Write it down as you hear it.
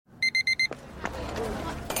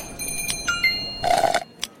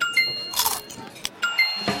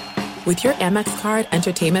With your Amex card,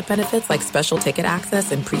 entertainment benefits like special ticket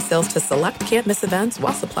access and pre-sales to select can't-miss events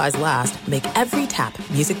while supplies last make every tap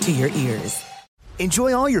music to your ears.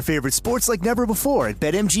 Enjoy all your favorite sports like never before at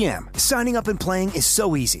BetMGM. Signing up and playing is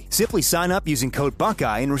so easy. Simply sign up using code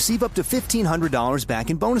Buckeye and receive up to $1,500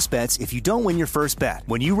 back in bonus bets if you don't win your first bet.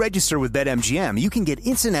 When you register with BetMGM, you can get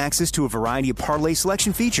instant access to a variety of parlay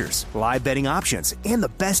selection features, live betting options, and the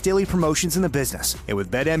best daily promotions in the business. And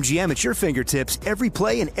with BetMGM at your fingertips, every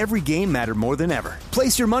play and every game matter more than ever.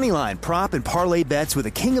 Place your moneyline, prop, and parlay bets with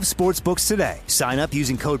the king of sportsbooks today. Sign up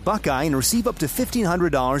using code Buckeye and receive up to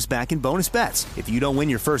 $1,500 back in bonus bets if you don't win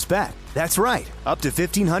your first bet. That's right, up to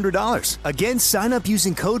 $1,500. Again, sign up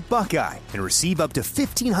using code Buckeye and receive up to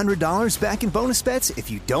 $1,500 back in bonus bets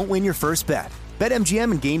if you don't win your first bet.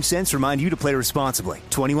 BetMGM and GameSense remind you to play responsibly.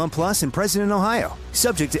 21 plus and present in Ohio.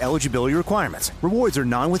 Subject to eligibility requirements. Rewards are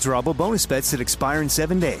non-withdrawable bonus bets that expire in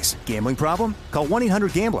 7 days. Gambling problem? Call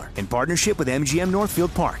 1-800-GAMBLER in partnership with MGM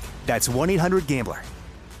Northfield Park. That's 1-800-GAMBLER.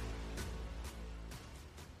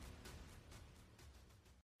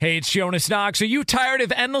 Hey, it's Jonas Knox. Are you tired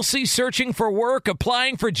of endlessly searching for work,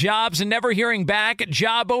 applying for jobs, and never hearing back?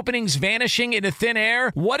 Job openings vanishing into thin air?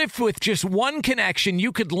 What if with just one connection,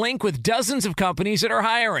 you could link with dozens of companies that are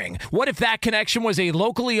hiring? What if that connection was a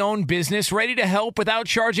locally owned business ready to help without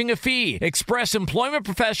charging a fee? Express Employment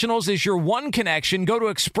Professionals is your one connection. Go to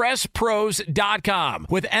expresspros.com.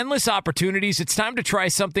 With endless opportunities, it's time to try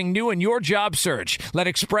something new in your job search. Let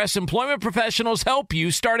Express Employment Professionals help you.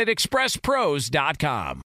 Start at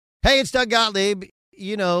expresspros.com. Hey, it's Doug Gottlieb.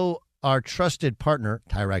 You know, our trusted partner,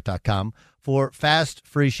 TireRack.com, for fast,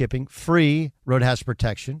 free shipping, free road hazard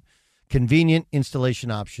protection, convenient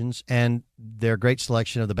installation options, and their great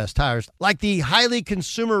selection of the best tires, like the highly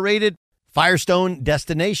consumer-rated Firestone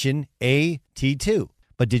Destination AT2.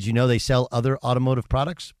 But did you know they sell other automotive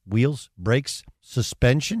products? Wheels, brakes,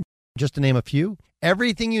 suspension, just to name a few.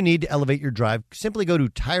 Everything you need to elevate your drive. Simply go to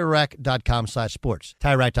TireRack.com/sports.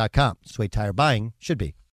 TireRack.com. That's the way tire buying should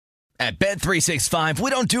be. At Bet365, we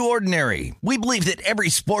don't do ordinary. We believe that every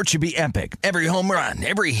sport should be epic. Every home run,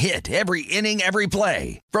 every hit, every inning, every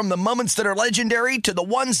play. From the moments that are legendary to the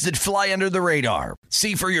ones that fly under the radar.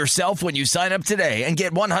 See for yourself when you sign up today and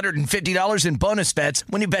get $150 in bonus bets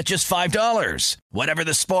when you bet just $5. Whatever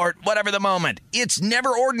the sport, whatever the moment, it's never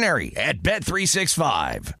ordinary at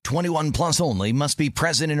Bet365. 21 plus only. Must be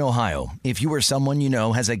present in Ohio. If you or someone you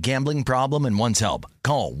know has a gambling problem and wants help,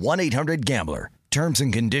 call 1-800-GAMBLER. Terms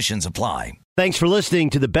and conditions apply. Thanks for listening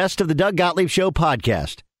to the Best of the Doug Gottlieb Show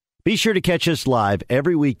podcast. Be sure to catch us live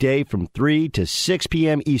every weekday from 3 to 6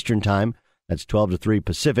 p.m. Eastern Time. That's 12 to 3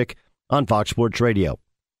 Pacific on Fox Sports Radio.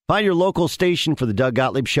 Find your local station for the Doug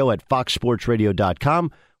Gottlieb Show at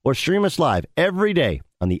foxsportsradio.com or stream us live every day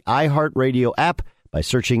on the iHeartRadio app by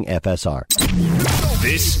searching FSR.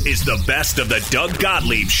 This is the Best of the Doug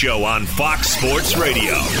Gottlieb Show on Fox Sports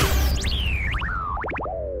Radio.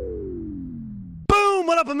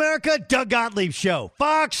 What up, America? Doug Gottlieb Show,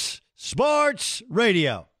 Fox Sports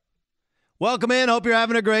Radio. Welcome in. Hope you're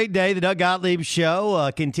having a great day. The Doug Gottlieb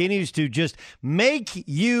Show continues to just make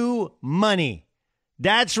you money.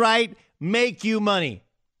 That's right, make you money.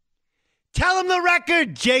 Tell them the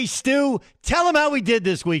record, Jay Stu. Tell them how we did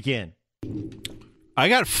this weekend. I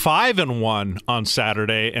got 5-1 on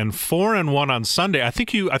Saturday and 4-1 on Sunday. I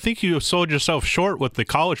think you sold yourself short with the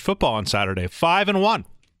college football on Saturday. 5-1.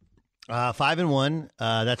 5-1.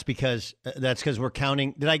 That's because we're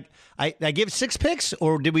counting. Did I give 6 picks,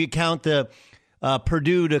 or did we count the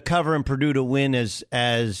Purdue to cover and Purdue to win as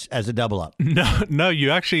a double up? No.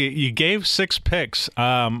 You gave 6 picks.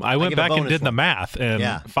 I went back and did the math, and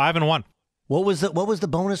 5-1. What was the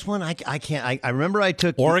bonus one? I can't. I remember I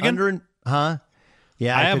took Oregon.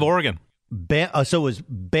 Yeah, I have Oregon. So it was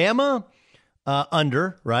Bama.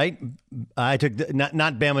 Under, right? I took not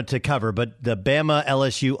Bama to cover, but the Bama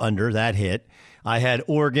LSU under, that hit. I had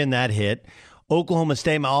Oregon, that hit. Oklahoma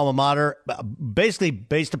State, my alma mater, basically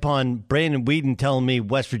based upon Brandon Whedon telling me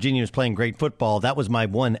West Virginia was playing great football. That was my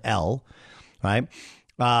 1L, right?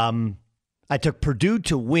 I took Purdue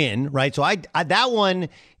to win, right? So I that one,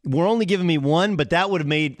 we're only giving me 1, but that would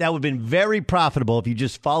have been very profitable if you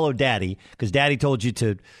just followed Daddy, because Daddy told you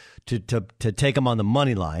to take them on the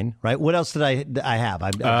money line, right? What else did I have?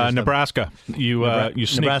 Nebraska. You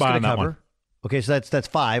sneak Nebraska by to on that cover. one. Okay, so that's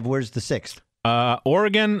 5. Where's the 6th?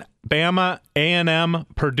 Oregon, Bama, A&M,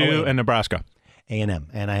 Purdue, and Nebraska. A&M,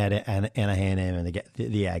 and I had A&M and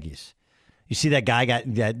the Aggies. You see that guy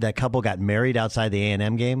that couple got married outside the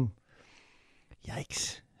A&M game?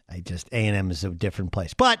 Yikes! A&M is a different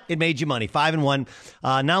place, but it made you money. 5-1.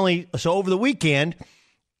 Not only so over the weekend.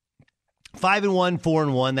 5-1,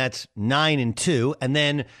 4-1. That's 9-2, and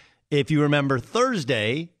then if you remember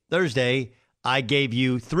Thursday, I gave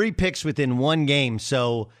you 3 picks within one game.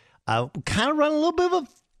 So I kind of run a little bit of a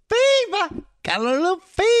fever. Got a little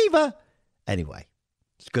fever. Anyway,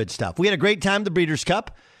 it's good stuff. We had a great time at the Breeders'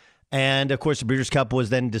 Cup. And, of course, the Breeders' Cup was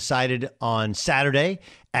then decided on Saturday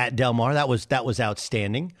at Del Mar. That was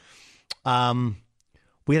outstanding.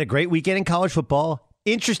 We had a great weekend in college football.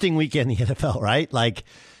 Interesting weekend in the NFL, right? Like,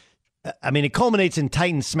 I mean, it culminates in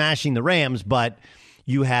Titans smashing the Rams, but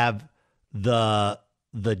you have the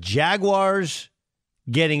Jaguars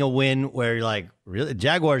getting a win where you're like, really?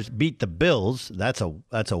 Jaguars beat the Bills. That's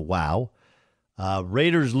a wow.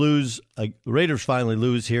 Raiders lose. Raiders finally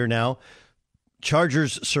lose here now.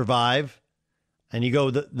 Chargers survive. And you go,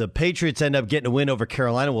 the Patriots end up getting a win over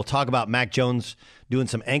Carolina. We'll talk about Mac Jones doing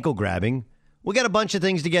some ankle grabbing. We got a bunch of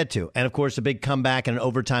things to get to. And, of course, a big comeback and an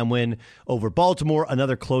overtime win over Baltimore,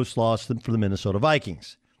 another close loss for the Minnesota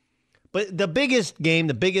Vikings. But the biggest game,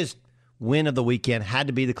 the biggest win of the weekend had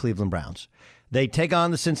to be the Cleveland Browns. They take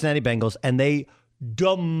on the Cincinnati Bengals, and they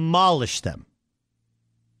demolish them.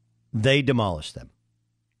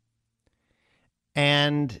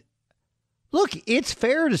 And look, it's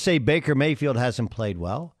fair to say Baker Mayfield hasn't played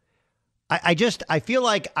well. I feel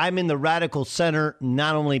like I'm in the radical center,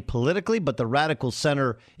 not only politically, but the radical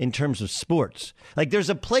center in terms of sports. Like, there's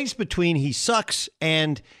a place between he sucks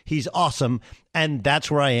and he's awesome, and that's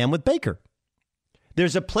where I am with Baker.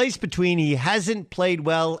 There's a place between he hasn't played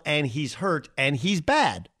well and he's hurt and he's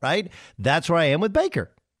bad, right? That's where I am with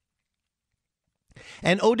Baker.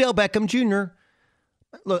 And Odell Beckham Jr.,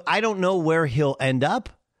 look, I don't know where he'll end up,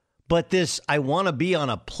 but this, I want to be on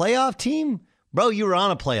a playoff team. Bro, you were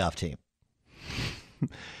on a playoff team.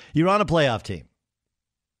 You're on a playoff team.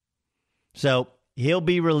 So he'll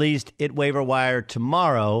be released at waiver wire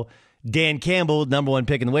tomorrow. Dan Campbell, number 1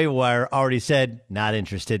 pick in the waiver wire, already said, not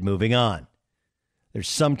interested, moving on. There's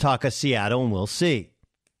some talk of Seattle, and we'll see.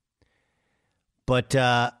 But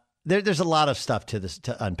there's a lot of stuff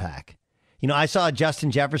to unpack. You know, I saw Justin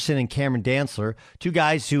Jefferson and Cameron Dantzler, 2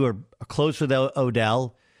 guys who are close with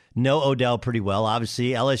Odell, know Odell pretty well, obviously,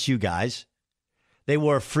 LSU guys. They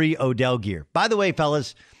wore free Odell gear. By the way,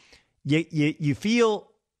 fellas, you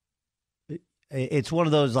feel it's one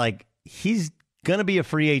of those, like, he's going to be a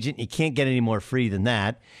free agent. You can't get any more free than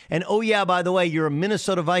that. And, oh, yeah, by the way, you're a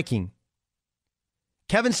Minnesota Viking.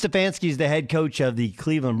 Kevin Stefanski is the head coach of the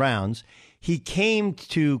Cleveland Browns. He came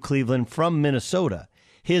to Cleveland from Minnesota.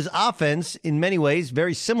 His offense, in many ways,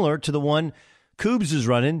 very similar to the one Coobs is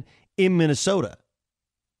running in Minnesota.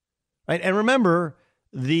 Right? And remember,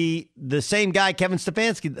 the same guy, Kevin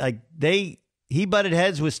Stefanski, like he butted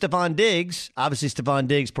heads with Stephon Diggs. Obviously, Stephon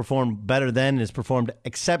Diggs performed better then and has performed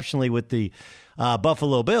exceptionally with the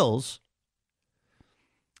Buffalo Bills.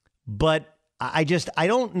 But I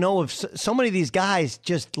don't know if so many of these guys,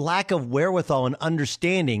 just lack of wherewithal and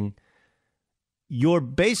understanding. You're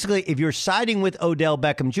basically, if you're siding with Odell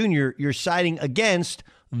Beckham Jr., you're siding against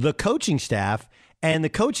the coaching staff, and the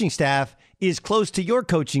coaching staff is close to your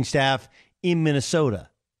coaching staff in Minnesota.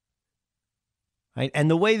 Right?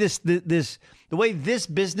 And the way this business,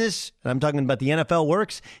 and I'm talking about the NFL,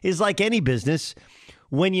 works is like any business.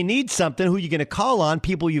 When you need something, who you're going to call on,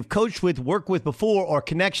 people you've coached with, worked with before, or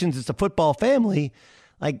connections, it's a football family.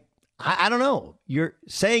 Like, I don't know. You're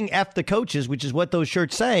saying F the coaches, which is what those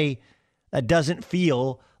shirts say. That doesn't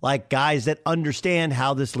feel like guys that understand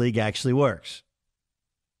how this league actually works.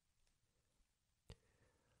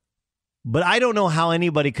 But I don't know how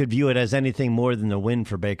anybody could view it as anything more than a win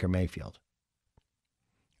for Baker Mayfield.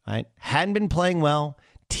 Right? Hadn't been playing well.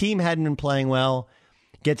 Team hadn't been playing well.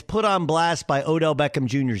 Gets put on blast by Odell Beckham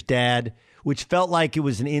Jr.'s dad, which felt like it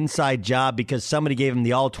was an inside job because somebody gave him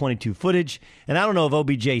the all-22 footage. And I don't know if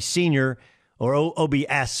OBJ Sr. or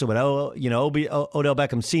OBS, or Odell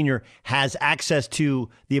Beckham Sr. has access to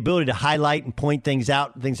the ability to highlight and point things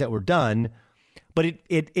out, things that were done. But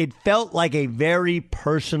it felt like a very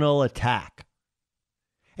personal attack.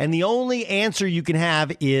 And the only answer you can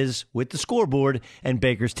have is with the scoreboard, and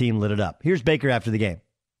Baker's team lit it up. Here's Baker after the game.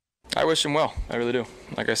 I wish him well. I really do.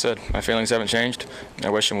 Like I said, my feelings haven't changed. I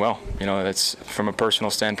wish him well. You know, that's from a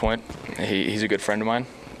personal standpoint. He's a good friend of mine.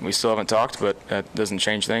 We still haven't talked, but that doesn't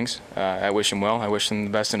change things. I wish him well. I wish him the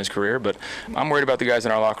best in his career, but I'm worried about the guys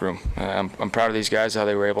in our locker room. I'm proud of these guys, how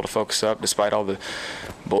they were able to focus up despite all the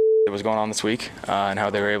bull that was going on this week, and how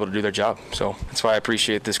they were able to do their job. So that's why I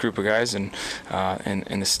appreciate this group of guys and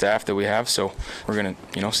the staff that we have. So we're going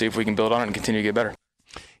to, see if we can build on it and continue to get better.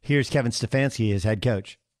 Here's Kevin Stefanski, his head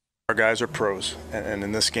coach. Our guys are pros, and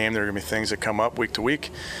in this game there are going to be things that come up week to week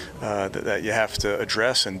that you have to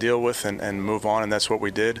address and deal with and move on, and that's what we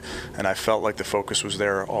did, and I felt like the focus was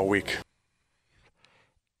there all week.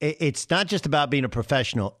 it's not just about being a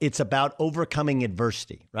professional. It's about overcoming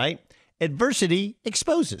adversity, right? Adversity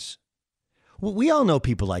exposes. We all know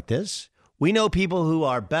people like this. We know people who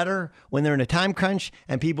are better when they're in a time crunch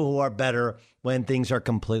and people who are better when things are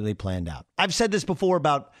completely planned out. I've said this before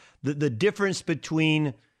about the difference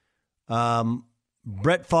between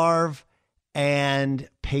Brett Favre and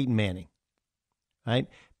Peyton Manning, right?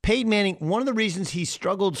 Peyton Manning, one of the reasons he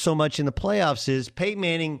struggled so much in the playoffs is Peyton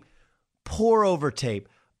Manning, pour over tape,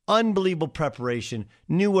 unbelievable preparation,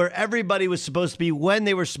 knew where everybody was supposed to be when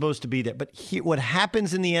they were supposed to be there. But what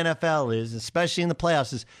happens in the NFL is, especially in the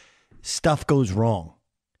playoffs, is stuff goes wrong.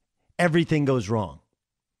 Everything goes wrong.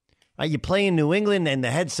 Right? You play in New England and the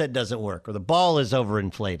headset doesn't work or the ball is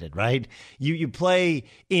overinflated, right? You play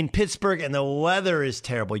in Pittsburgh and the weather is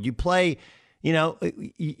terrible. You play,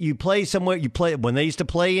 you play somewhere, when they used to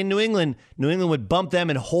play in New England would bump them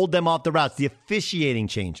and hold them off the routes. The officiating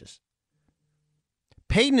changes.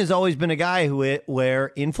 Peyton has always been a guy where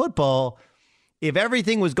in football, if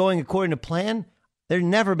everything was going according to plan, there's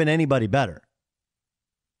never been anybody better.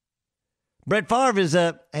 Brett Favre is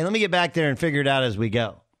hey, let me get back there and figure it out as we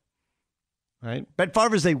go. Right? Brett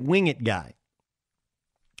Favre is a wing it guy.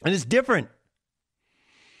 And it's different.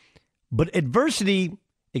 But adversity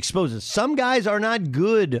exposes. Some guys are not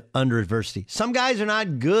good under adversity. Some guys are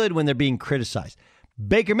not good when they're being criticized.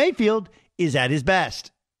 Baker Mayfield is at his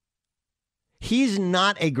best. He's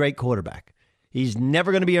not a great quarterback. He's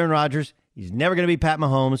never going to be Aaron Rodgers. He's never going to be Pat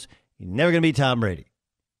Mahomes. He's never going to be Tom Brady.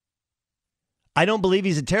 I don't believe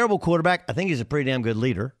he's a terrible quarterback. I think he's a pretty damn good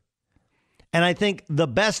leader. And I think the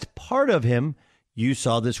best part of him you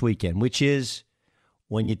saw this weekend, which is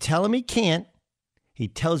when you tell him he can't, he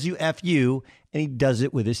tells you F you, and he does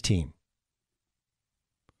it with his team.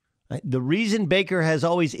 The reason Baker has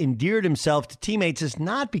always endeared himself to teammates is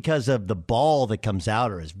not because of the ball that comes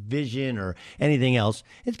out or his vision or anything else.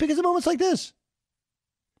 It's because of moments like this.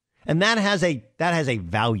 And that has a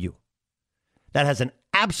value. That has an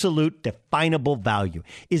absolute definable value.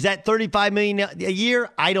 Is that $35 million a year?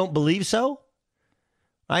 I don't believe so.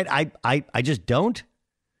 Right? I just don't.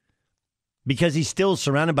 Because he's still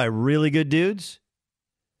surrounded by really good dudes.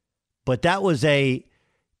 But that was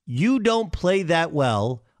you don't play that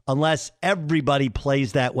well unless everybody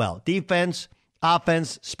plays that well. Defense,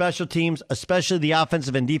 offense, special teams, especially the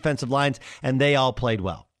offensive and defensive lines, and they all played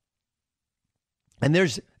well. And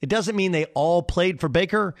it doesn't mean they all played for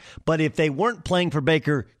Baker, but if they weren't playing for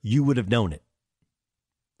Baker, you would have known it.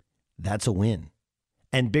 That's a win.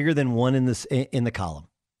 And bigger than one in the column.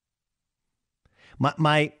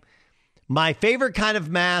 My favorite kind of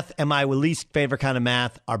math and my least favorite kind of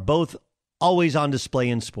math are both always on display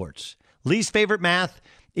in sports. Least favorite math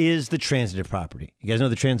is the transitive property. You guys know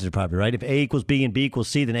the transitive property, right? If A equals B and B equals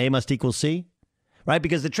C, then A must equal C, right?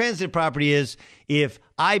 Because the transitive property is if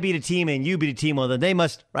I beat a team and you beat a team, well, then they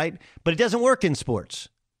must, right? But it doesn't work in sports.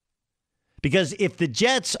 Because if the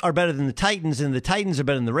Jets are better than the Titans and the Titans are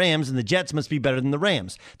better than the Rams, then the Jets must be better than the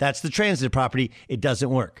Rams. That's the transitive property. It doesn't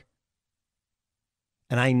work.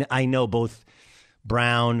 And I know both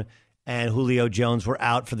Brown and Julio Jones were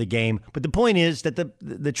out for the game. But the point is that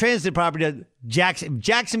the transitive property,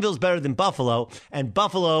 Jacksonville's better than Buffalo, and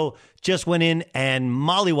Buffalo just went in and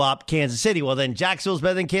mollywopped Kansas City. Well, then Jacksonville's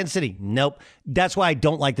better than Kansas City. Nope. That's why I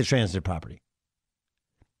don't like the transitive property.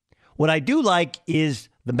 What I do like is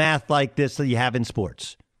the math like this that you have in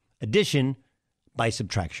sports. Addition by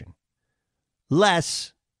subtraction.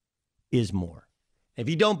 Less is more. If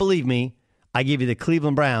you don't believe me, I give you the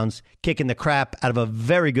Cleveland Browns kicking the crap out of a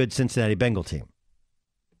very good Cincinnati Bengal team.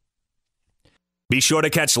 Be sure to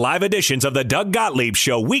catch live editions of the Doug Gottlieb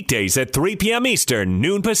Show weekdays at 3 p.m. Eastern,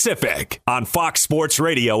 noon Pacific, on Fox Sports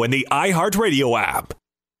Radio and the iHeartRadio app.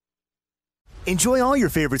 Enjoy all your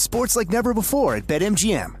favorite sports like never before at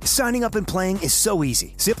BetMGM. Signing up and playing is so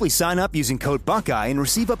easy. Simply sign up using code Buckeye and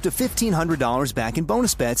receive up to $1,500 back in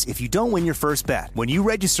bonus bets if you don't win your first bet. When you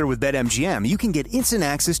register with BetMGM, you can get instant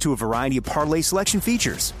access to a variety of parlay selection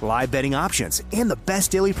features, live betting options, and the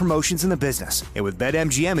best daily promotions in the business. And with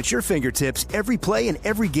BetMGM at your fingertips, every play and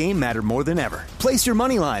every game matter more than ever. Place your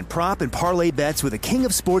moneyline, prop, and parlay bets with the king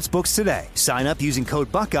of sportsbooks today. Sign up using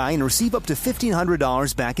code Buckeye and receive up to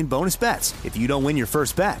 $1,500 back in bonus bets if you don't win your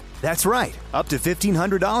first bet. That's right, up to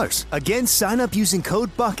 $1,500. Again, sign up using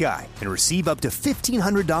code Buckeye and receive up to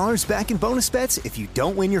 $1,500 back in bonus bets if you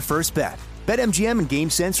don't win your first bet. BetMGM and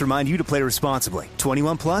GameSense remind you to play responsibly.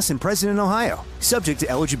 21 plus and present in Ohio. Subject to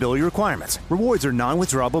eligibility requirements. Rewards are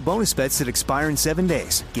non-withdrawable bonus bets that expire in 7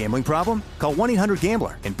 days. Gambling problem? Call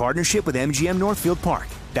 1-800-GAMBLER in partnership with MGM Northfield Park.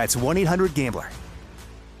 That's 1-800-GAMBLER.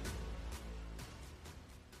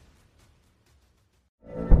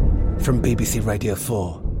 From BBC Radio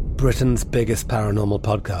 4, Britain's biggest paranormal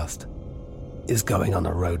podcast is going on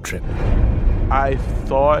a road trip. I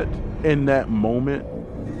thought in that moment,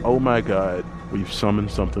 oh my God, we've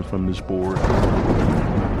summoned something from this board.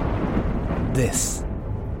 This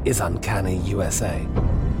is Uncanny USA.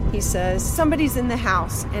 He says, somebody's in the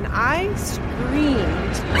house, and I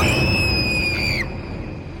screamed.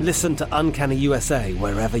 Listen to Uncanny USA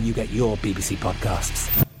wherever you get your BBC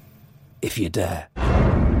podcasts, if you dare.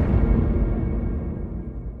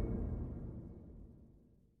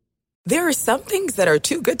 There are some things that are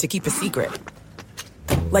too good to keep a secret.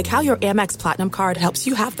 Like how your Amex Platinum card helps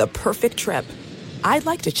you have the perfect trip. I'd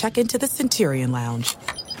like to check into the Centurion Lounge.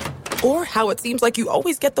 Or how it seems like you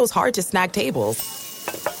always get those hard-to-snag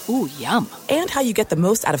tables. Ooh, yum. And how you get the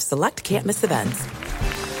most out of select can't-miss events.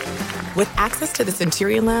 With access to the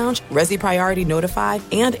Centurion Lounge, Resi Priority Notified,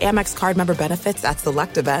 and Amex card member benefits at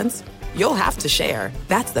select events, you'll have to share.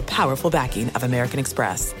 That's the powerful backing of American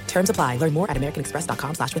Express. Terms apply. Learn more at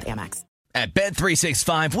americanexpress.com/withAmex. At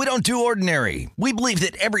Bet365, we don't do ordinary. We believe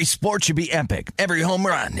that every sport should be epic. Every home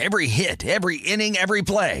run, every hit, every inning, every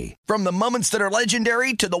play. From the moments that are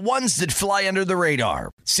legendary to the ones that fly under the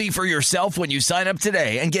radar. See for yourself when you sign up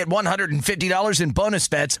today and get $150 in bonus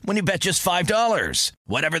bets when you bet just $5.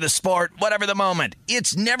 Whatever the sport, whatever the moment,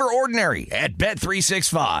 it's never ordinary at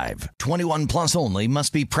Bet365. 21 plus only.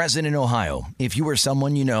 Must be present in Ohio. If you or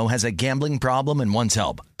someone you know has a gambling problem and wants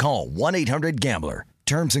help, call 1-800-GAMBLER.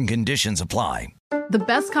 Terms and conditions apply. The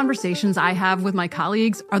best conversations I have with my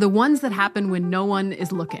colleagues are the ones that happen when no one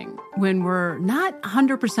is looking, when we're not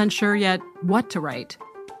 100% sure yet what to write.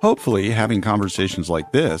 Hopefully, having conversations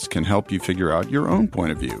like this can help you figure out your own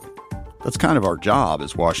point of view. That's kind of our job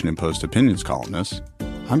as Washington Post opinions columnists.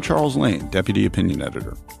 I'm Charles Lane, Deputy Opinion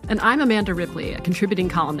Editor. And I'm Amanda Ripley, a contributing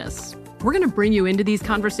columnist. We're going to bring you into these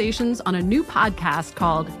conversations on a new podcast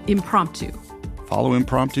called Impromptu. Follow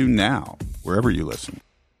Impromptu now, wherever you listen.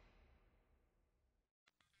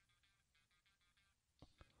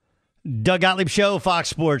 Doug Gottlieb Show, Fox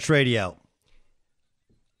Sports Radio.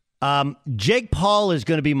 Jake Paul is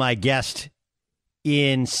going to be my guest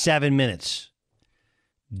in 7 minutes.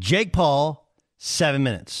 Jake Paul, 7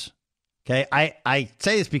 minutes. Okay, I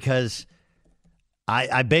say this because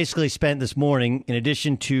I basically spent this morning, in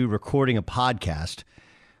addition to recording a podcast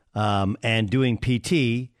and doing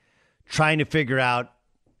PT, trying to figure out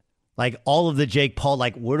like all of the Jake Paul,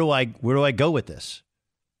 like where do I go with this?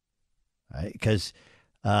 Right? Because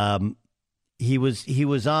he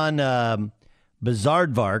was on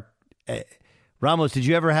Bizarrevark. Ramos, did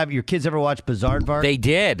you ever have your kids ever watch Bizarrevark? They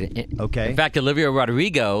did. Okay. In fact, Olivia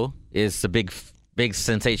Rodrigo is a big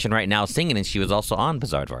sensation right now singing, and she was also on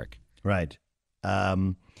Bizarrevark. Right.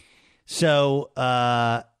 So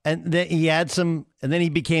and then he had some, and then he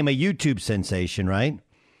became a YouTube sensation, right?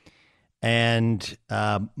 And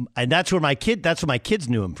that's where my kids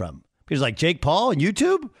knew him from. He was like Jake Paul and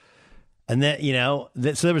YouTube. And then,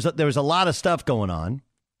 so there was a lot of stuff going on.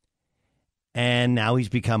 And now he's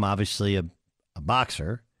become obviously a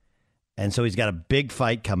boxer. And so he's got a big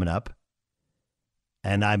fight coming up.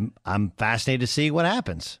 And I'm fascinated to see what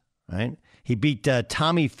happens, right? He beat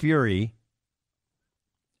Tommy Fury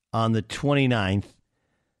on the 29th.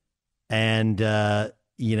 And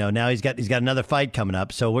now he's got another fight coming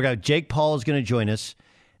up. So Jake Paul is going to join us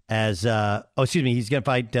as he's going to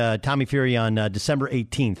fight Tommy Fury on December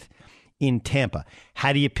 18th. In Tampa.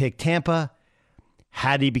 How do you pick Tampa?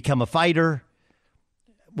 How do you become a fighter?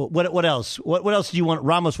 What else? What else do you want,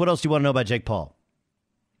 Ramos? What else do you want to know about Jake Paul?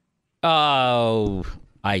 Oh,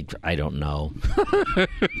 I don't know.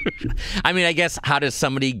 I mean, I guess how does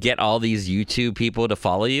somebody get all these YouTube people to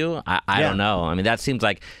follow you? I don't know. I mean, that seems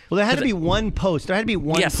like there had to be one post. There had to be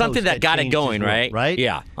one. Yeah, something that got it going, right? Right?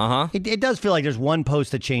 Yeah. It does feel like there's one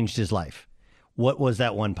post that changed his life. What was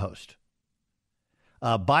that one post?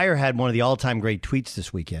 Beyer had one of the all-time great tweets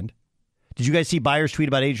this weekend. Did you guys see Beyer's tweet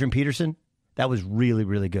about Adrian Peterson? That was really,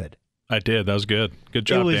 really good. I did. That was good. Good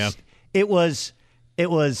job, Dan. It was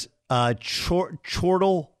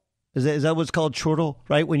chortle. Is that what's called chortle?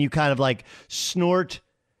 Right? When you kind of like snort,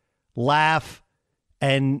 laugh,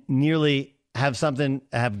 and nearly have something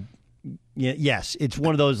yes, it's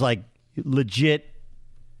one of those like legit.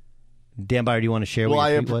 Dan Beyer, do you want to share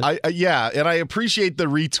what your tweet was? Yeah, and I appreciate the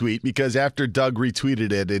retweet because after Doug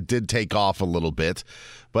retweeted it, it did take off a little bit.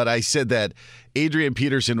 But I said that Adrian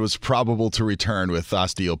Peterson was probable to return with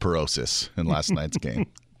osteoporosis in last night's game.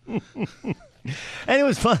 And it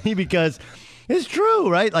was funny because it's true,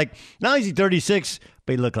 right? Like, now he's 36,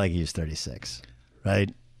 but he looked like he was 36,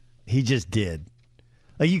 right? He just did.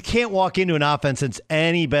 Like, you can't walk into an offense that's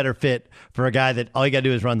any better fit for a guy that all you got to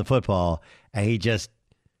do is run the football, and he just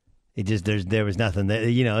there was nothing there.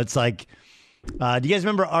 It's like, do you guys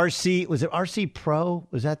remember RC? Was it RC Pro?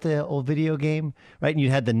 Was that the old video game? Right? And you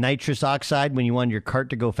had the nitrous oxide when you wanted your cart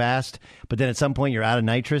to go fast, but then at some point you're out of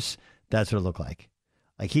nitrous. That's what it looked like.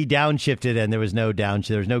 Like he downshifted and there was no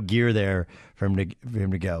there was no gear there for him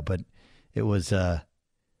to go. But it was,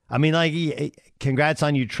 congrats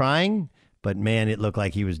on you trying. But, man, it looked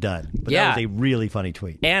like he was done. But that was a really funny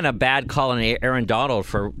tweet. And a bad call on Aaron Donald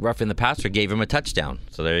for roughing the passer gave him a touchdown.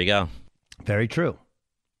 So there you go. Very true.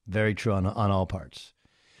 Very true on all parts.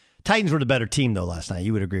 Titans were the better team, though, last night.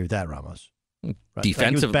 You would agree with that, Ramos. Right?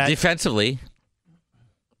 Defensively.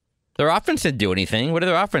 Their offense didn't do anything. What did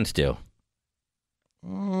their offense do?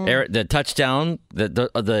 The touchdown,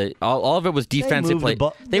 all of it was defensive play.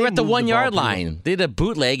 They were at the 1 yard line. They did a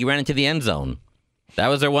bootleg. He ran into the end zone. That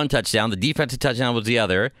was their one touchdown. The defensive touchdown was the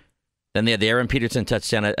other. Then they had the Adrian Peterson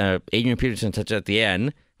touchdown at the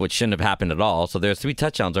end, which shouldn't have happened at all. So there's 3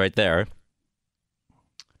 touchdowns right there.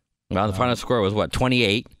 Well, the final score was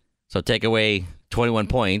 28. So take away 21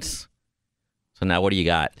 points. So now what do you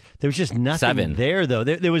got? There was just nothing there, though.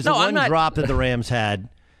 There was one drop that the Rams had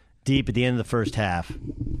deep at the end of the first half.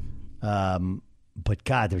 But,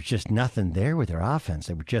 God, there's just nothing there with their offense.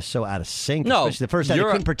 They were just so out of sync, especially the first half. They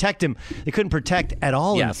couldn't protect him. They couldn't protect at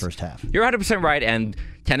all in the first half. You're 100% right, and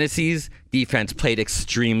Tennessee's defense played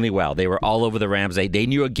extremely well. They were all over the Rams. They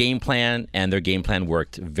knew a game plan, and their game plan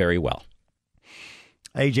worked very well.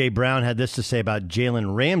 A.J. Brown had this to say about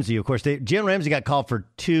Jalen Ramsey. Of course, Jalen Ramsey got called for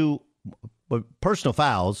 2 personal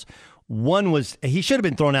fouls. One was he should have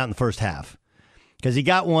been thrown out in the first half. Because he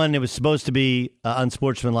got one, it was supposed to be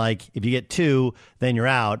unsportsmanlike. If you get 2, then you're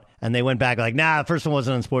out. And they went back like, the first one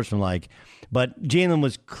wasn't unsportsmanlike. But Jalen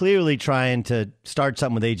was clearly trying to start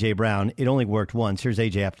something with A.J. Brown. It only worked once. Here's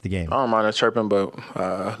A.J. after the game. I don't mind us chirping, but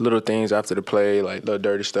little things after the play, like little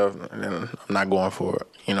dirty stuff, and then I'm not going for it.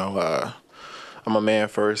 I'm a man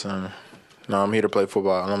first, and I'm here to play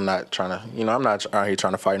football. And I'm not trying to, I'm not out here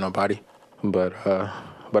trying to fight nobody. But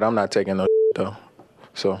I'm not taking no though.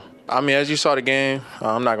 So. As you saw the game,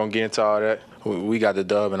 I'm not going to get into all that. We got the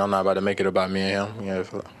dub, and I'm not about to make it about me and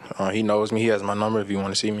him. He knows me. He has my number if you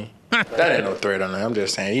want to see me. That ain't no threat on that. I'm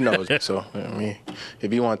just saying he knows me. So,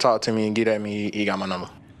 if you want to talk to me and get at me, he got my number.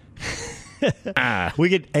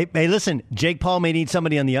 Hey, listen, Jake Paul may need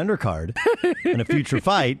somebody on the undercard in a future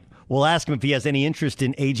fight. We'll ask him if he has any interest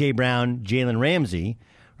in A.J. Brown, Jalen Ramsey,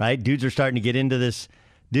 right? Dudes are starting to get into this.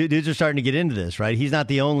 Right? He's not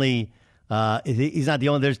the only... he's not the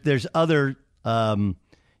only. There's other, quasi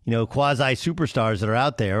superstars that are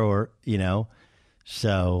out there,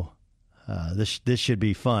 So this should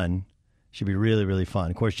be fun. Should be really, really fun.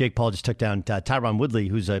 Of course, Jake Paul just took down Tyron Woodley,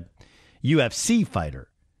 who's a UFC fighter.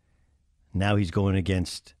 Now he's going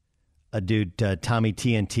against a dude, Tommy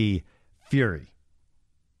TNT Fury.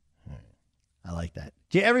 I like that.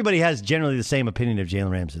 Everybody has generally the same opinion of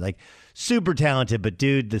Jalen Ramsey. Like, super talented, but,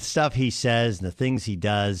 dude, the stuff he says and the things he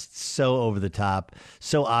does, so over the top,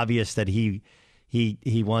 so obvious that he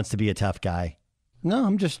wants to be a tough guy. No,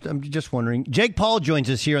 I'm just wondering. Jake Paul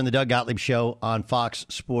joins us here on the Doug Gottlieb Show on Fox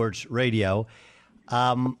Sports Radio.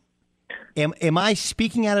 Am I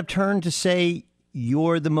speaking out of turn to say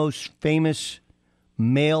you're the most famous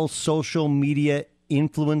male social media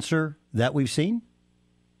influencer that we've seen?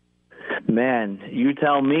 Man, you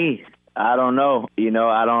tell me. I don't know.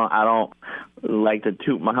 I don't like to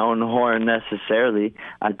toot my own horn necessarily.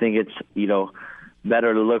 I think it's,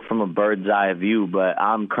 better to look from a bird's eye view, but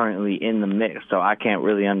I'm currently in the mix, so I can't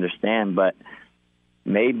really understand, but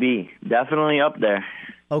maybe definitely up there.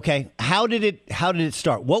 Okay. How did it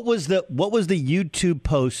start? What was the YouTube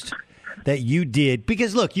post that you did?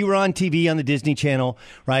 Because look, you were on TV on the Disney Channel,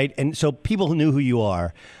 right? And so people knew who you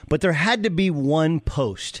are, but there had to be one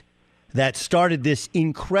post that started this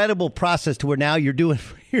incredible process to where now you're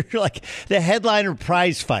like the headliner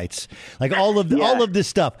prize fights, like all of this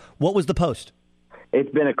stuff. What was the post? It's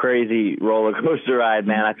been a crazy roller coaster ride,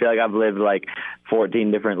 man. I feel like I've lived like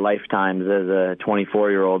 14 different lifetimes as a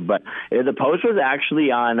 24-year-old. But the post was actually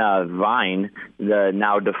on Vine, the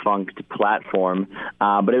now defunct platform.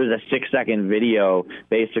 But it was a 6-second video,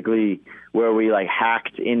 basically, where we like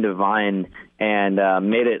hacked into Vine and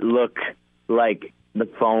made it look like the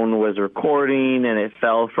phone was recording and it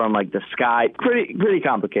fell from like the sky. Pretty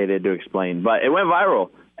complicated to explain, but it went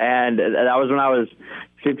viral. And that was when I was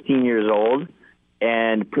 15 years old.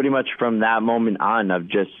 And pretty much from that moment on, I've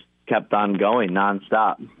just kept on going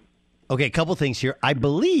nonstop. Okay, a couple things here. I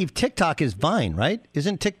believe TikTok is Vine, right? Is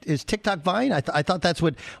TikTok Vine? I thought that's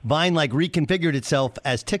what Vine like reconfigured itself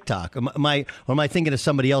as TikTok. Or am I thinking of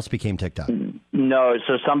somebody else became TikTok? No,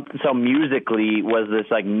 so Musically was this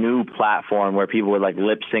like new platform where people would like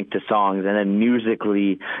lip sync to songs, and then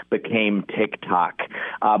Musically became TikTok.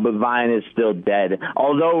 But Vine is still dead.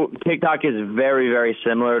 Although TikTok is very, very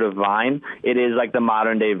similar to Vine, it is like the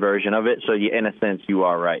modern day version of it. So in a sense, you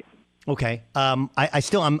are right. Okay. I'm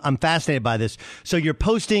fascinated by this. So you're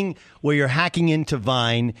posting where you're hacking into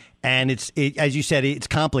Vine, and as you said, it's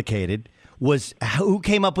complicated. Who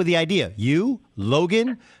came up with the idea? You,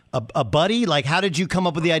 Logan, a buddy? Like, how did you come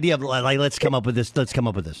up with the idea of like, let's come up with this? Let's come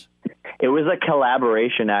up with this. It was a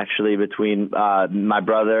collaboration actually between my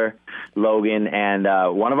brother Logan and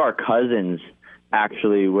one of our cousins.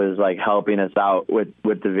 Actually, was like helping us out with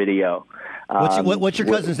the video. What's your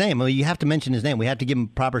cousin's name? Well, you have to mention his name. We have to give him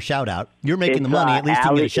a proper shout out. You're making the money. At least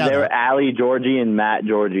you get a shout out. They were Allie Georgie and Matt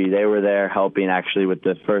Georgie. They were there helping actually with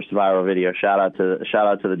the first viral video. Shout out to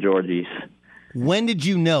the Georgies. When did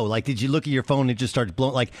you know? Like, did you look at your phone and it just started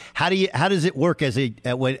blowing? Like, how does it work as a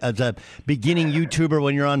beginning YouTuber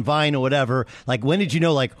when you're on Vine or whatever? Like, when did you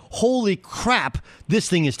know? Like, holy crap, this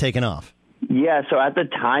thing is taking off. Yeah, so at the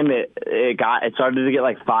time it started to get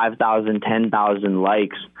like 5,000, 10,000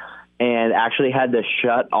 likes, and actually had to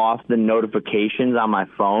shut off the notifications on my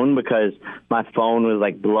phone because my phone was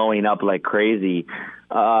like blowing up like crazy,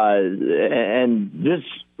 and just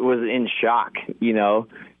was in shock.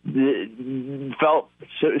 Felt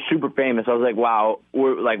super famous. I was like, wow,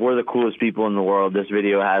 we're the coolest people in the world. This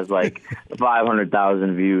video has like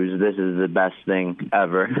 500,000 views. This is the best thing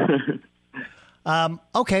ever.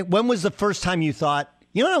 Okay. When was the first time you thought,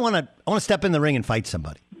 you know what, I want to step in the ring and fight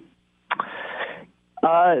somebody?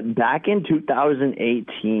 Back in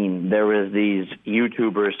 2018, there was these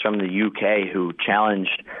YouTubers from the UK who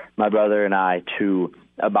challenged my brother and I to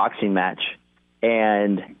a boxing match,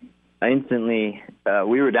 and instantly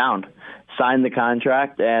we were down, signed the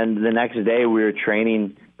contract, and the next day we were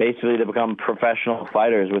training basically to become professional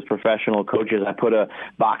fighters with professional coaches. I put a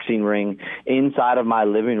boxing ring inside of my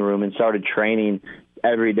living room and started training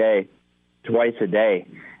every day, twice a day,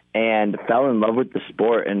 and fell in love with the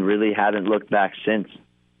sport and really haven't looked back since.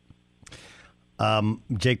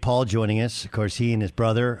 Jake Paul joining us. Of course, he and his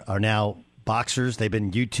brother are now boxers. They've been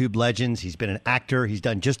YouTube legends. He's been an actor. He's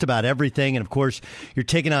done just about everything. And, of course, you're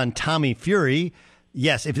taking on Tommy Fury.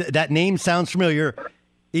 Yes, if that name sounds familiar,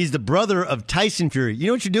 he's the brother of Tyson Fury. You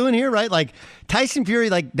know what you're doing here, right? Like, Tyson Fury,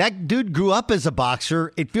 like, that dude grew up as a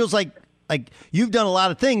boxer. It feels like you've done a lot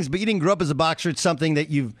of things, but you didn't grow up as a boxer. It's something that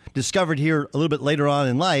you've discovered here a little bit later on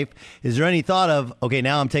in life. Is there any thought of, okay,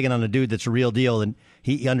 now I'm taking on a dude that's a real deal and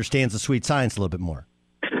he understands the sweet science a little bit more?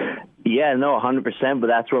 Yeah, no, 100%, but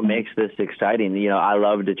that's what makes this exciting. I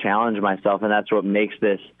love to challenge myself, and that's what makes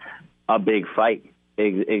this a big fight,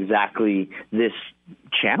 exactly this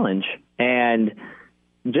challenge. And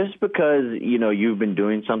just because, you've been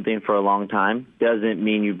doing something for a long time doesn't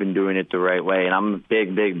mean you've been doing it the right way. And I'm a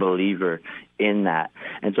big, big believer in that.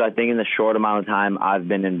 And so I think in the short amount of time I've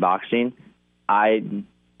been in boxing, I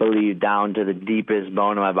believe down to the deepest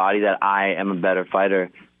bone of my body that I am a better fighter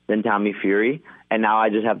than Tommy Fury. And now I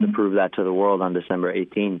just have to prove that to the world on December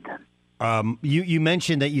 18th. You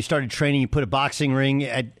mentioned that you started training. You put a boxing ring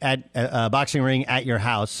at your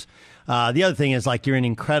house. The other thing is, like, you're in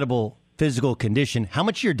incredible physical condition. How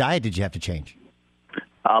much of your diet did you have to change?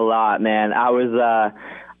 A lot, man. I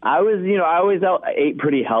always ate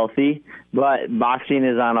pretty healthy, but boxing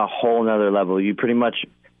is on a whole nother level. You pretty much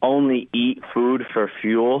only eat food for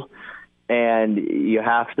fuel, and you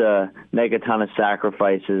have to make a ton of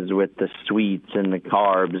sacrifices with the sweets and the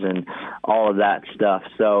carbs and all of that stuff.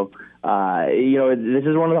 So, this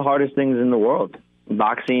is one of the hardest things in the world.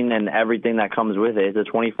 Boxing and everything that comes with it. It's a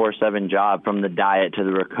 24/7 job, from the diet to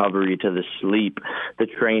the recovery to the sleep, the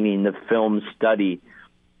training, the film study.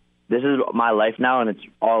 This is my life now, and it's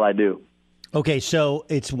all I do. Okay, so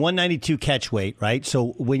it's 192 catch weight, right?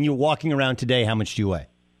 So when you're walking around today, how much do you weigh?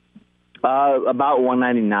 About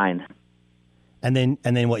 199. And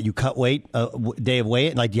then what? You cut weight day of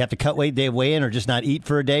weigh-in? Like, do you have to cut weight day of weigh-in, or just not eat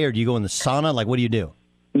for a day, or do you go in the sauna? Like, what do you do?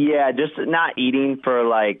 Yeah, just not eating for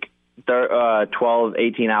like 12,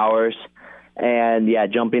 18 hours, and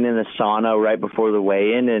jumping in the sauna right before the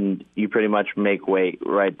weigh-in, and you pretty much make weight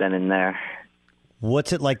right then and there.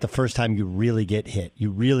 What's it like the first time you really get hit? You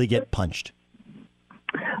really get punched?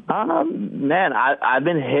 Man, I've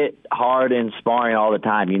been hit hard in sparring all the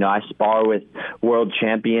time. I spar with world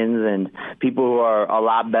champions and people who are a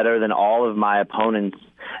lot better than all of my opponents,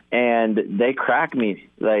 and they crack me.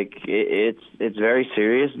 Like, it's very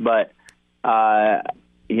serious, but I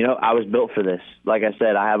was built for this. Like I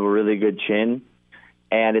said, I have a really good chin,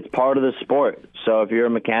 and it's part of the sport. So if you're a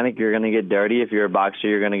mechanic, you're going to get dirty. If you're a boxer,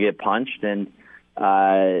 you're going to get punched, and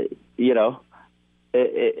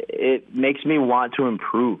it makes me want to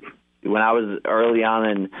improve. When I was early on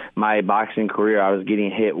in my boxing career, I was getting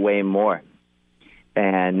hit way more.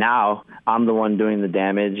 And now I'm the one doing the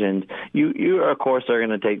damage. And you of course, are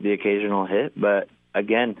going to take the occasional hit. But,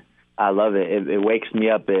 again, I love it. It wakes me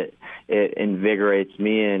up. It invigorates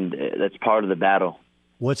me, and that's part of the battle.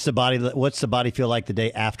 What's the body feel like the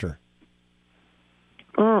day after?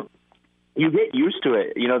 You get used to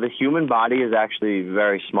it. The human body is actually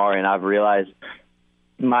very smart, and I've realized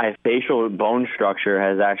my facial bone structure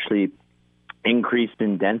has actually increased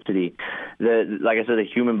in density. Like I said, the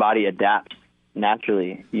human body adapts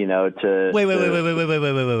naturally, to...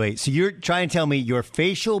 Wait. So you're trying to tell me your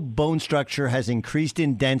facial bone structure has increased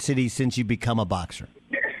in density since you become a boxer?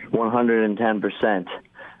 110%.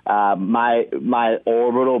 My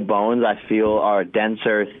orbital bones, I feel, are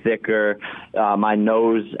denser, thicker. My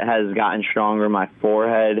nose has gotten stronger. My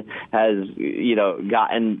forehead has,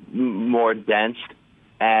 gotten more dense.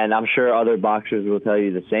 And I'm sure other boxers will tell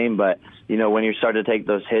you the same. But, when you start to take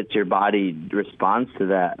those hits, your body responds to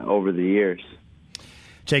that over the years.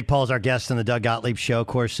 Jake Paul is our guest on the Doug Gottlieb Show. Of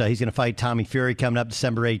course, he's going to fight Tommy Fury coming up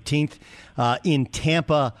December 18th in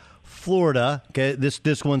Tampa, Florida. Okay, this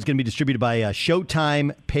one's going to be distributed by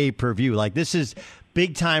Showtime Pay-Per-View. Like, this is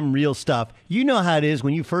big-time real stuff. You know how it is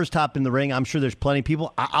when you first hop in the ring. I'm sure there's plenty of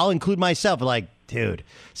people. I'll include myself. Like, dude,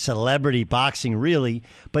 celebrity boxing, really?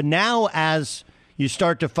 But now as you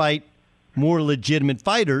start to fight more legitimate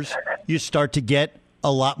fighters, you start to get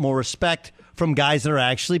a lot more respect from guys that are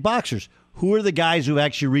actually boxers. Who are the guys who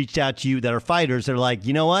actually reached out to you that are fighters that are like,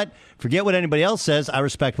 you know what? Forget what anybody else says. I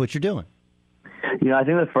respect what you're doing. I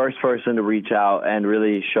think the first person to reach out and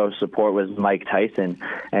really show support was Mike Tyson,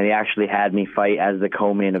 and he actually had me fight as the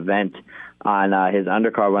co-main event on his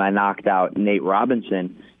undercard when I knocked out Nate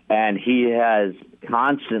Robinson. And he has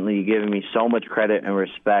constantly given me so much credit and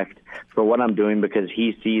respect for what I'm doing because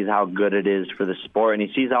he sees how good it is for the sport and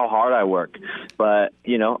he sees how hard I work. But,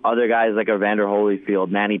 other guys like Evander Holyfield,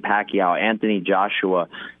 Manny Pacquiao, Anthony Joshua,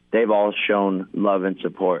 they've all shown love and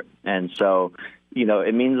support. And so,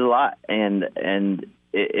 it means a lot, and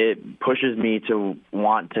it pushes me to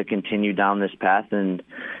want to continue down this path and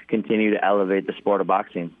continue to elevate the sport of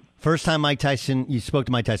boxing. First time you spoke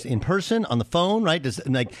to Mike Tyson in person, on the phone, right?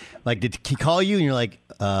 Did he call you and you're like,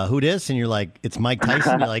 who this? And you're like, it's Mike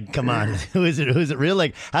Tyson. You're like, come on, who is it? Who is it real?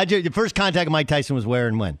 Like, the first contact with Mike Tyson was where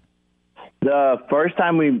and when? The first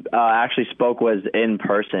time we actually spoke was in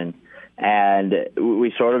person, and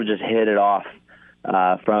we sort of just hit it off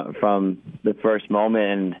from the first moment,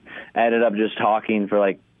 and ended up just talking for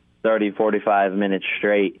like 30, 45 minutes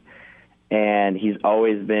straight. And he's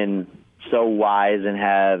always been so wise and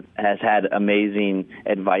has had amazing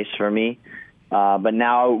advice for me. But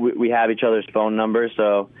now we have each other's phone numbers,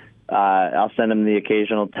 so I'll send him the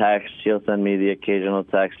occasional text. He'll send me the occasional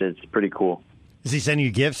text. It's pretty cool. Is he sending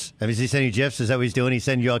you gifts? Is he sending you GIFs? Is that what he's doing? He's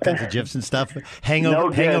sending you all kinds of GIFs and stuff? Hangover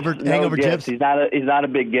GIFs? He's not a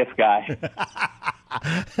big gift guy.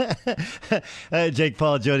 Jake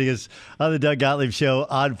Paul joining us on the Doug Gottlieb Show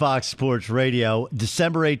on Fox Sports Radio.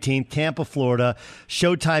 December 18th, Tampa, Florida.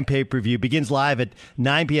 Showtime pay-per-view begins live at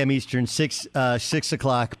 9 p.m. Eastern, 6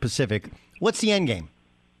 o'clock Pacific. What's the end game?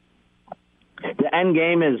 The end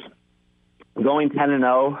game is going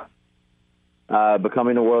 10-0,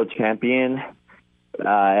 becoming a world champion,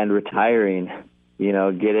 and retiring.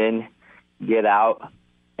 Get in, get out,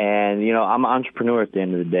 and I'm an entrepreneur at the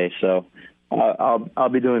end of the day, so I'll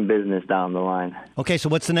be doing business down the line. Okay, so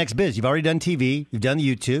what's the next biz? You've already done TV, you've done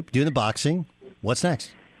the YouTube, doing the boxing. What's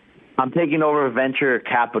next? I'm taking over venture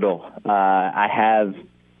capital. I have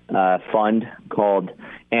a fund called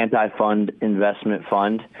Anti-Fund Investment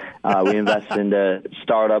Fund. We invest into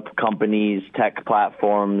startup companies, tech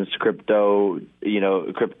platforms, crypto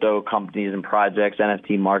companies and projects,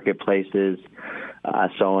 NFT marketplaces,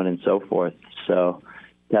 so on and so forth. So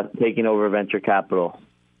taking over venture capital.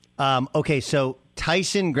 Okay, so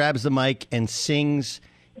Tyson grabs the mic and sings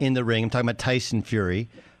in the ring. I'm talking about Tyson Fury.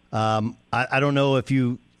 I don't know if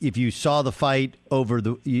you saw the fight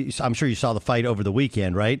I'm sure you saw the fight over the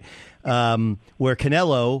weekend, right? Where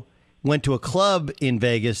Canelo went to a club in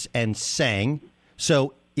Vegas and sang.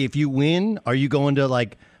 So if you win, are you going to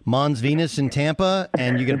like Mons Venus in Tampa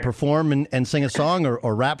and you're going to perform and sing a song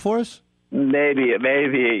or rap for us? Maybe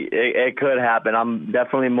it could happen. I'm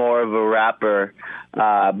definitely more of a rapper,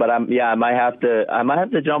 but I might have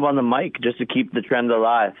to jump on the mic just to keep the trend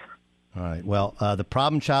alive. All right. Well, the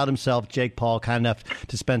problem child himself, Jake Paul, kind enough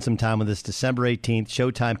to spend some time with us December 18th,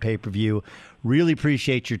 Showtime pay-per-view. Really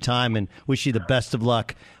appreciate your time and wish you the best of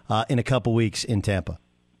luck in a couple weeks in Tampa.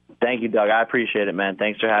 Thank you, Doug. I appreciate it, man.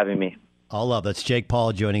 Thanks for having me. All love. That's Jake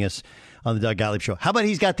Paul joining us on the Doug Gottlieb Show. How about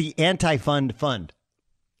he's got the anti-fund fund?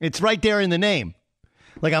 It's right there in the name.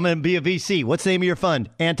 Like, I'm going to be a VC. What's the name of your fund?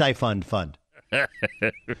 Anti-fund fund.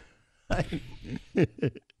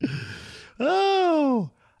 Oh,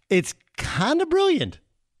 it's kind of brilliant.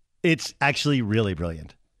 It's actually really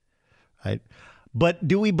brilliant, right? But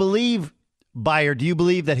do we believe, Buyer, do you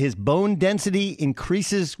believe that his bone density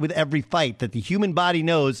increases with every fight, that the human body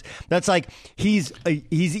knows that's like he's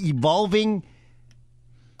evolving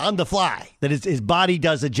on the fly, that his body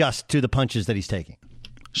does adjust to the punches that he's taking?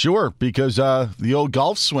 Sure, because the old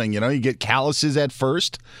golf swing, you get calluses at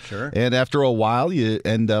first. Sure. And after a while, you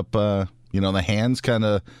end up, the hands kind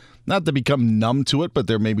of, not to become numb to it, but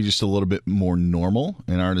they're maybe just a little bit more normal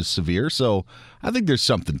and aren't as severe. So I think there's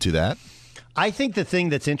something to that. I think the thing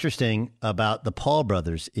that's interesting about the Paul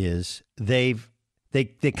brothers is they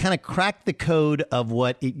kind of cracked the code of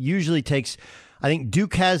what it usually takes. I think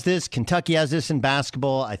Duke has this, Kentucky has this in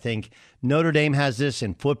basketball. I think Notre Dame has this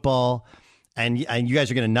in football. And you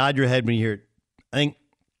guys are going to nod your head when you hear it. I think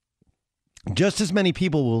just as many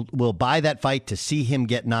people will buy that fight to see him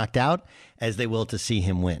get knocked out as they will to see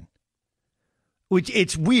him win. Which,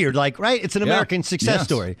 it's weird, like, right? It's an American success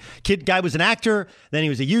story. Guy was an actor, then he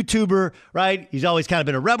was a YouTuber, right? He's always kind of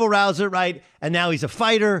been a rebel rouser, right? And now he's a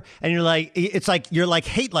fighter, and you're like, it's like you're like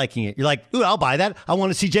hate liking it. You're like, ooh, I'll buy that. I want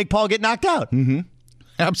to see Jake Paul get knocked out. Mm-hmm.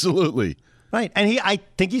 Absolutely. Right. And I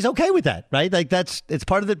think he's okay with that, right? Like it's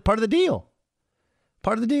part of the deal.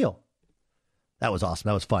 Part of the deal. That was awesome.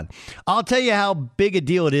 That was fun. I'll tell you how big a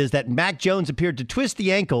deal it is that Mac Jones appeared to twist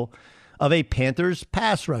the ankle of a Panthers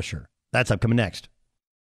pass rusher. That's upcoming next.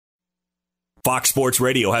 Fox Sports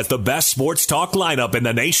Radio has the best sports talk lineup in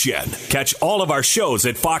the nation. Catch all of our shows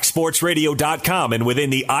at foxsportsradio.com and within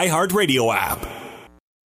the iHeartRadio app.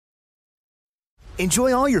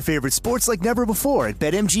 Enjoy all your favorite sports like never before at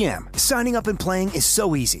BetMGM. Signing up and playing is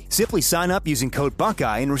so easy. Simply sign up using code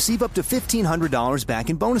Buckeye and receive up to $1,500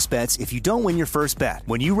 back in bonus bets if you don't win your first bet.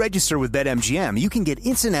 When you register with BetMGM, you can get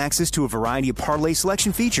instant access to a variety of parlay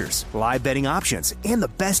selection features, live betting options, and the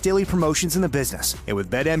best daily promotions in the business. And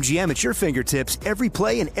with BetMGM at your fingertips, every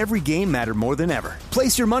play and every game matter more than ever.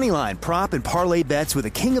 Place your moneyline, prop, and parlay bets with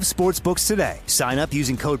the king of sportsbooks today. Sign up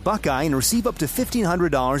using code Buckeye and receive up to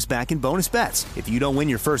 $1,500 back in bonus bets if you don't win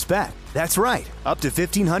your first bet. That's right, up to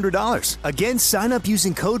 $1,500. Again, sign up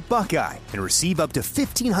using code Buckeye and receive up to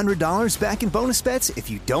 $1,500 back in bonus bets if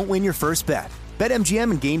you don't win your first bet.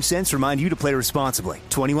 BetMGM and GameSense remind you to play responsibly.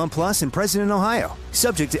 21 plus and present in Ohio.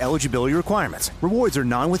 Subject to eligibility requirements. Rewards are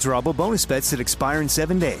non-withdrawable bonus bets that expire in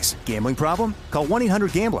 7 days. Gambling problem? Call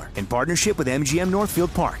 1-800-GAMBLER in partnership with MGM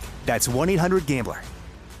Northfield Park. That's 1-800-GAMBLER.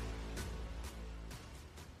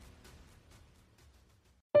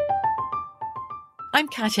 I'm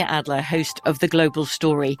Katya Adler, host of The Global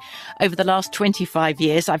Story. Over the last 25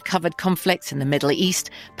 years, I've covered conflicts in the Middle East,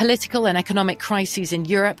 political and economic crises in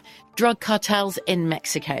Europe, drug cartels in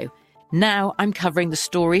Mexico. Now I'm covering the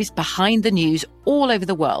stories behind the news all over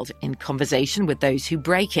the world in conversation with those who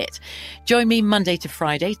break it. Join me Monday to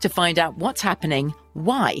Friday to find out what's happening,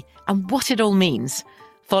 why, and what it all means.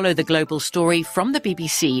 Follow The Global Story from the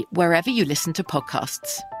BBC wherever you listen to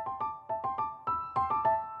podcasts.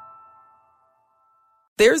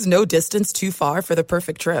 There's no distance too far for the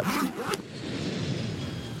perfect trip.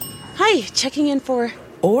 Hi, checking in for...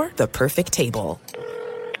 Or the perfect table.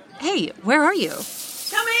 Hey, where are you?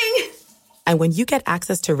 Coming! And when you get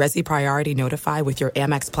access to Resi Priority Notify with your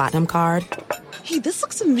Amex Platinum card... Hey, this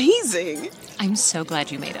looks amazing. I'm so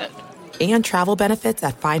glad you made it. And travel benefits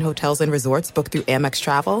at fine hotels and resorts booked through Amex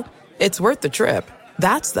Travel, it's worth the trip.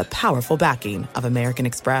 That's the powerful backing of American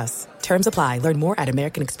Express. Terms apply. Learn more at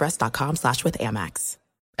americanexpress.com/withAmex.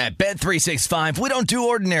 At Bet365, we don't do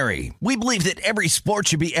ordinary. We believe that every sport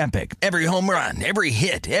should be epic. Every home run, every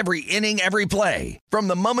hit, every inning, every play. From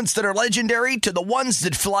the moments that are legendary to the ones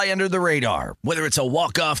that fly under the radar. Whether it's a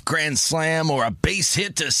walk-off grand slam or a base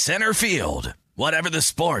hit to center field. Whatever the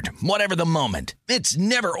sport, whatever the moment. It's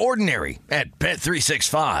never ordinary at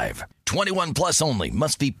Bet365. 21 plus only.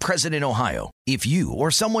 Must be present in Ohio. If you or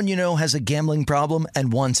someone you know has a gambling problem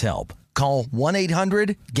and wants help, call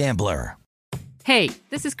 1-800-GAMBLER. Hey,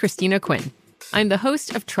 this is Christina Quinn. I'm the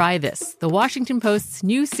host of Try This, the Washington Post's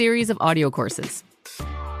new series of audio courses.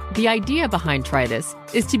 The idea behind Try This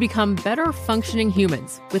is to become better functioning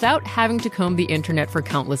humans without having to comb the internet for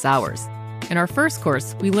countless hours. In our first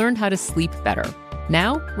course, we learned how to sleep better.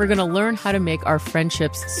 Now, we're going to learn how to make our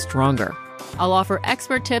friendships stronger. I'll offer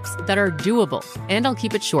expert tips that are doable, and I'll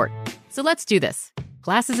keep it short. So let's do this.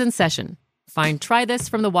 Class is in session. Find Try This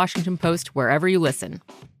from the Washington Post wherever you listen.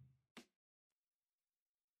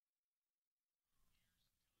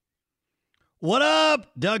 What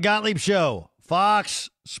up? Doug Gottlieb Show,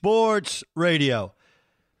 Fox Sports Radio.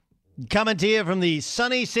 Coming to you from the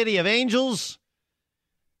sunny city of Angels,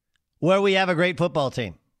 where we have a great football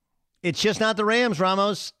team. It's just not the Rams,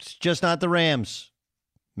 Ramos. It's just not the Rams.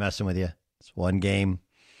 Messing with you. It's one game.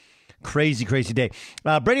 Crazy, crazy day.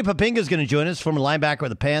 Brady Papinga is going to join us, former linebacker of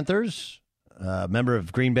the Panthers, member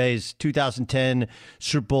of Green Bay's 2010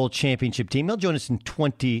 Super Bowl championship team. He'll join us in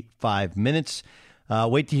 25 minutes.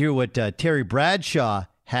 Wait to hear what Terry Bradshaw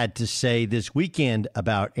had to say this weekend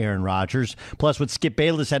about Aaron Rodgers, plus what Skip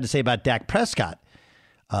Bayless had to say about Dak Prescott.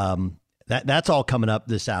 That's all coming up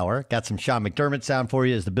this hour. Got some Sean McDermott sound for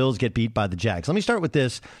you as the Bills get beat by the Jags. Let me start with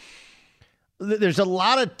this. There's a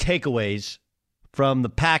lot of takeaways from the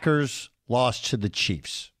Packers' loss to the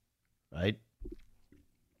Chiefs, right?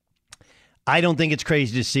 I don't think it's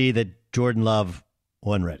crazy to see that Jordan Love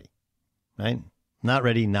wasn't ready, right? Not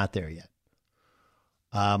ready, not there yet.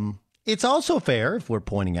 It's also fair, if we're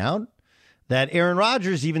pointing out, that Aaron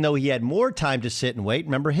Rodgers, even though he had more time to sit and wait,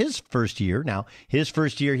 remember his first year. Now, his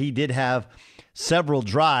first year, he did have several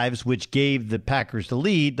drives which gave the Packers the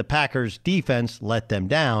lead. The Packers' defense let them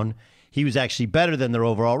down. He was actually better than their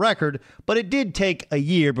overall record, but it did take a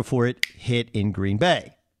year before it hit in Green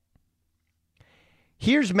Bay.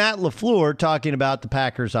 Here's Matt LaFleur talking about the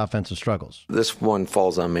Packers' offensive struggles. This one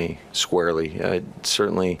falls on me squarely.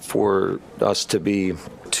 Certainly for us to be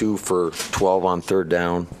 2 for 12 on third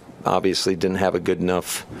down, obviously didn't have a good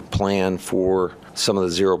enough plan for some of the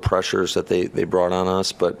zero pressures that they brought on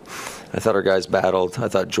us, but I thought our guys battled. I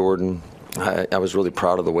thought Jordan, I was really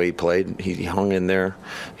proud of the way he played. He hung in there.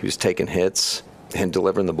 He was taking hits and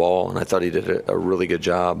delivering the ball, and I thought he did a really good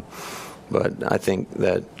job. But I think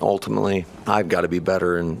that ultimately I've got to be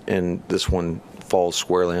better, and this one falls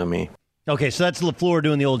squarely on me. Okay, so that's LaFleur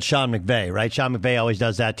doing the old Sean McVay, right? Sean McVay always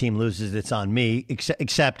does that. Team loses, it's on me,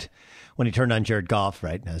 except when he turned on Jared Goff,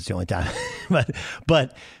 right? That's the only time.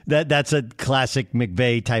 but that's a classic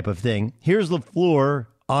McVay type of thing. Here's LaFleur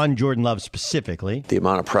on Jordan Love specifically. The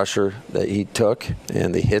amount of pressure that he took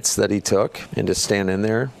and the hits that he took, and to stand in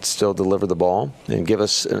there, still deliver the ball, and give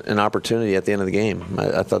us an opportunity at the end of the game.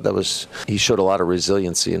 I thought he showed a lot of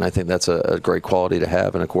resiliency, and I think that's a great quality to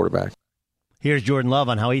have in a quarterback. Here's Jordan Love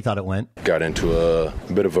on how he thought it went. Got into a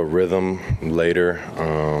bit of a rhythm later.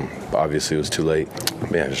 Obviously, it was too late.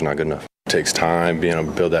 Yeah, it's not good enough. It takes time being able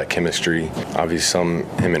to build that chemistry. Obviously,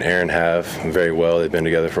 him and Aaron have very well. They've been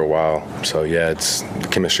together for a while. So, yeah, the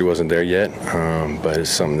chemistry wasn't there yet. But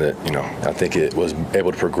it's something that, I think it was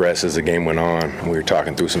able to progress as the game went on. We were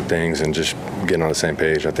talking through some things and just getting on the same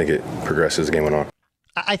page. I think it progressed as the game went on.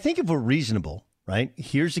 I think if we're reasonable, right,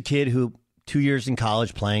 here's a kid who 2 years in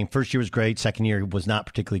college playing. First year was great. Second year was not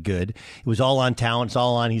particularly good. It was all on talent. It's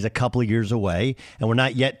all on he's a couple of years away, and we're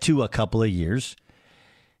not yet to a couple of years.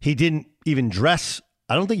 He didn't even dress.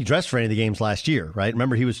 I don't think he dressed for any of the games last year, right?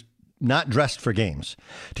 Remember, he was not dressed for games.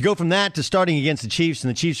 To go from that to starting against the Chiefs, and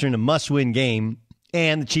the Chiefs are in a must-win game,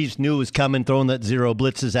 and the Chiefs knew it was coming, throwing that zero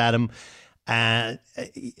blitzes at him.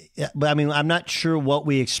 But, I mean, I'm not sure what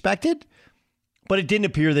we expected. But it didn't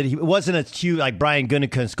appear that it wasn't a cue like Brian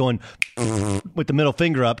Gutekunst going with the middle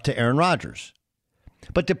finger up to Aaron Rodgers.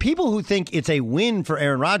 But to people who think it's a win for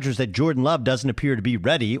Aaron Rodgers that Jordan Love doesn't appear to be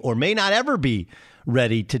ready or may not ever be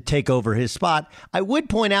ready to take over his spot, I would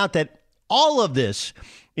point out that all of this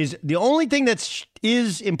is the only thing that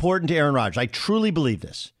is important to Aaron Rodgers. I truly believe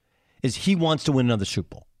this, is he wants to win another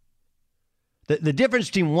Super Bowl. The difference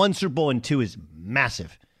between one Super Bowl and two is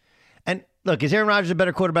massive. And look, is Aaron Rodgers a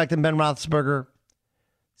better quarterback than Ben Roethlisberger?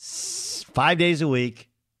 5 days a week,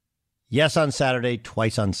 yes on Saturday,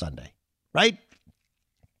 twice on Sunday, right?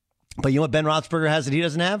 But you know what Ben Roethlisberger has that he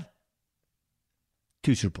doesn't have?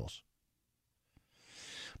 2 Super Bowls.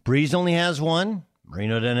 Breeze only has 1.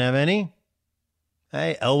 Marino doesn't have any.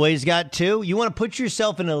 Hey, Elway's got 2. You want to put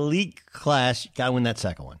yourself in elite class, you got to win that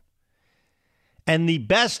second one. And the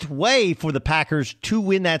best way for the Packers to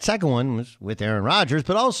win that second one was with Aaron Rodgers,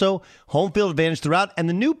 but also home field advantage throughout, and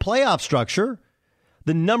the new playoff structure.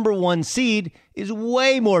 The number 1 seed is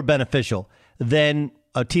way more beneficial than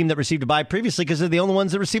a team that received a bye previously because they're the only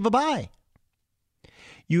ones that receive a bye.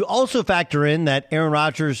 You also factor in that Aaron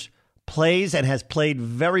Rodgers plays and has played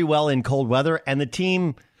very well in cold weather, and the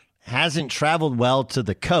team hasn't traveled well to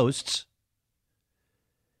the coasts.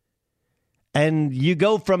 And you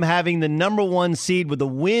go from having the number 1 seed with a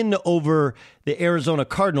win over the Arizona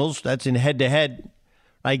Cardinals, that's in head-to-head.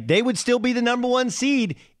 Like, they would still be the number 1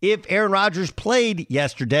 seed if Aaron Rodgers played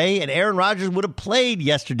yesterday, and Aaron Rodgers would have played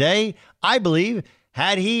yesterday, I believe,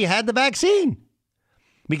 had he had the vaccine.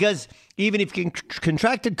 Because even if he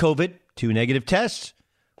contracted COVID, 2 negative tests,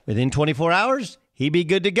 within 24 hours, he'd be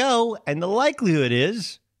good to go. And the likelihood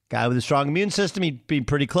is, guy with a strong immune system, he'd be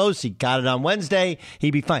pretty close. He got it on Wednesday.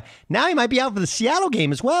 He'd be fine. Now he might be out for the Seattle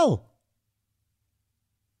game as well.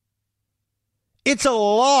 It's a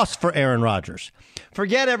loss for Aaron Rodgers.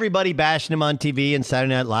 Forget everybody bashing him on TV and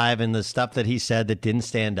Saturday Night Live and the stuff that he said that didn't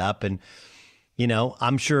stand up. And, you know,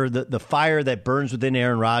 I'm sure the fire that burns within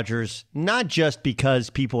Aaron Rodgers, not just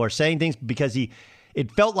because people are saying things, because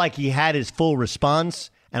it felt like he had his full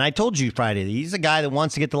response. And I told you Friday, he's a guy that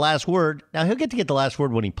wants to get the last word. Now, he'll get the last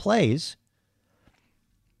word when he plays.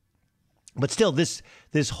 But still, this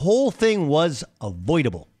whole thing was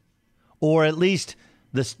avoidable. Or at least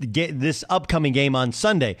this upcoming game on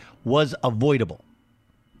Sunday was avoidable.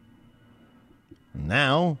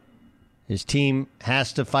 Now, his team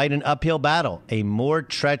has to fight an uphill battle, a more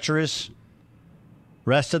treacherous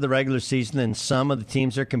rest of the regular season than some of the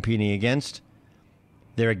teams they're competing against.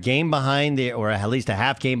 They're a game behind, or at least a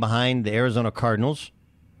half game behind the Arizona Cardinals.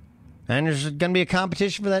 And there's going to be a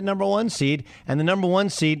competition for that number 1 seed. And the number 1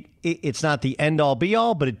 seed, it's not the end-all,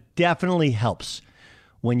 be-all, but it definitely helps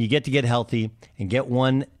when you get healthy and get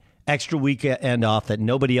one extra weekend off that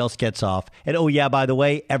nobody else gets off. And, oh, yeah, by the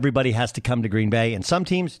way, everybody has to come to Green Bay. And some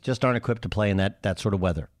teams just aren't equipped to play in that sort of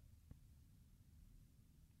weather.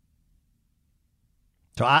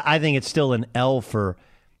 So I think it's still an L for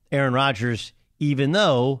Aaron Rodgers, even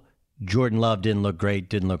though Jordan Love didn't look great,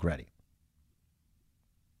 didn't look ready.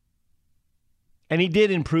 And he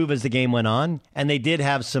did improve as the game went on. And they did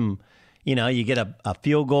have some, you get a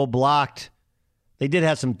field goal blocked. They did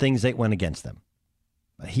have some things that went against them.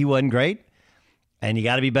 But he wasn't great. And you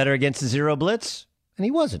got to be better against the zero blitz. And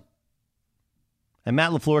he wasn't. And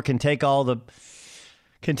Matt LaFleur can take all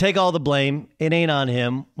the blame. It ain't on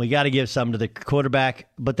him. We got to give some to the quarterback.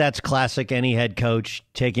 But that's classic any head coach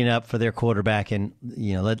taking up for their quarterback. And,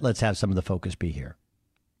 let's have some of the focus be here.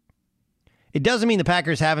 It doesn't mean the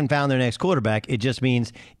Packers haven't found their next quarterback. It just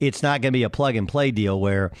means it's not going to be a plug-and-play deal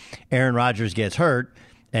where Aaron Rodgers gets hurt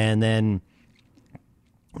and then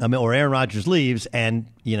or Aaron Rodgers leaves and,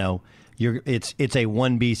 it's a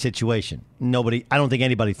 1B situation. I don't think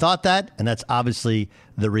anybody thought that, and that's obviously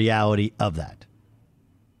the reality of that.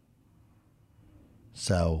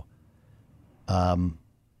 So,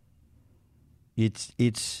 it's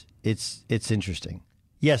interesting.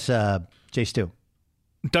 Yes, Jay Stu.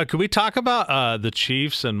 Doug, could we talk about the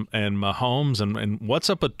Chiefs and Mahomes and what's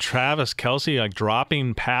up with Travis Kelce, like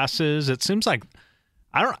dropping passes? It seems like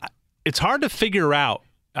it's hard to figure out.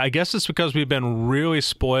 I guess it's because we've been really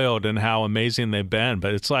spoiled in how amazing they've been,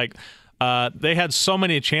 but it's like they had so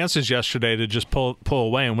many chances yesterday to just pull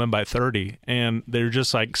away and win by 30, and they're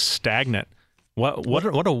just like stagnant.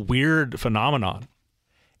 What a weird phenomenon.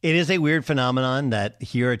 It is a weird phenomenon that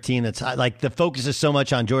you're a team that's like the focus is so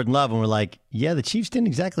much on Jordan Love, and we're like, yeah, the Chiefs didn't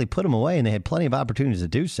exactly put him away, and they had plenty of opportunities to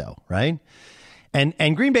do so, right?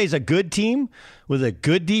 And Green Bay's a good team with a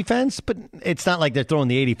good defense, but it's not like they're throwing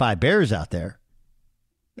the 85 Bears out there.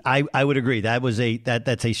 I would agree.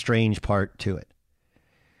 That's a strange part to it.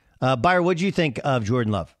 Byron, what do you think of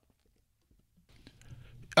Jordan Love?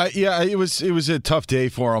 Yeah, it was a tough day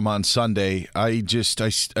for him on Sunday. I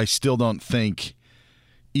still don't think,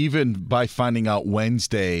 even by finding out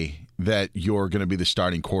Wednesday that you're going to be the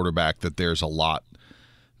starting quarterback, that there's a lot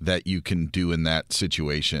that you can do in that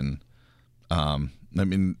situation. Not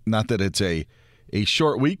that it's a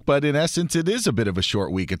short week, but in essence, it is a bit of a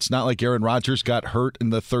short week. It's not like Aaron Rodgers got hurt in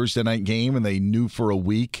the Thursday night game and they knew for a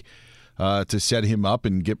week to set him up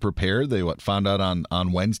and get prepared. They found out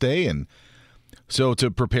on Wednesday, and so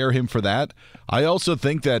to prepare him for that. I also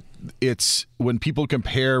think that it's when people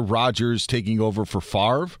compare Rodgers taking over for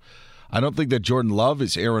Favre, I don't think that Jordan Love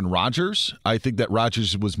is Aaron Rodgers. I think that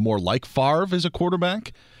Rodgers was more like Favre as a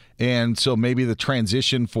quarterback. And so maybe the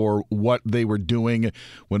transition for what they were doing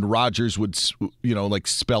when Rodgers would,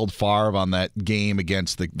 spelled Favre on that game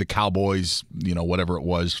against the Cowboys, whatever it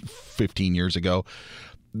was 15 years ago,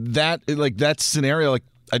 that scenario,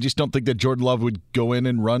 I just don't think that Jordan Love would go in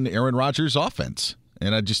and run Aaron Rodgers' offense.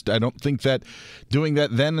 And I don't think that doing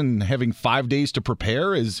that then and having 5 days to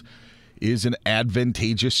prepare is an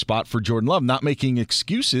advantageous spot for Jordan Love. Not making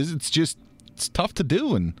excuses. It's tough to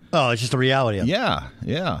do. And it's just the reality of it.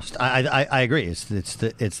 Yeah. I agree. It's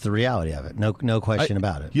the reality of it. No question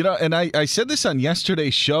about it. And I said this on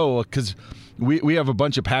yesterday's show because we have a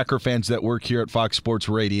bunch of Packer fans that work here at Fox Sports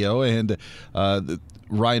Radio, and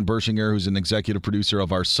Ryan Bershinger, who's an executive producer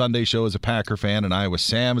of our Sunday show, is a Packer fan, and Iowa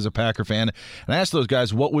Sam is a Packer fan. And I asked those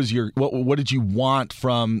guys, what did you want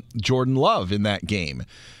from Jordan Love in that game?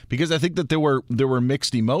 Because I think that there were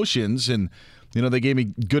mixed emotions, and they gave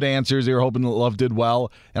me good answers. They were hoping that Love did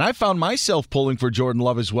well. And I found myself pulling for Jordan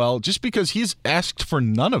Love as well, just because he's asked for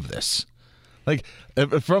none of this. Like,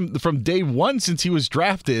 from day one since he was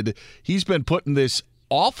drafted, he's been put in this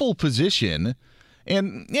awful position.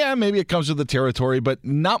 And, yeah, maybe it comes with the territory, but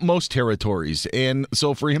not most territories. And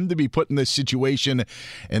so for him to be put in this situation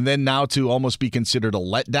and then now to almost be considered a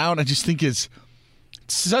letdown, I just think is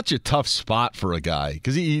such a tough spot for a guy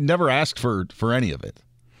because he never asked for any of it.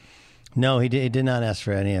 No, he did not ask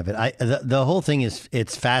for any of it. The whole thing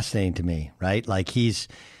it's fascinating to me, right? Like his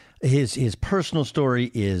personal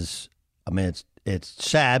story is, I mean, it's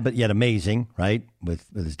sad, but yet amazing, right? With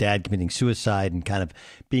his dad committing suicide and kind of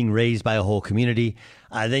being raised by a whole community.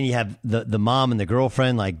 Then you have the mom and the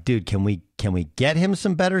girlfriend. Like, dude, can we get him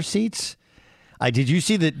some better seats? Did you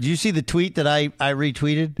see the tweet that I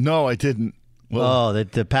retweeted? No, I didn't. Well,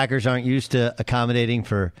 that the Packers aren't used to accommodating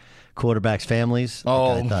for quarterbacks' families.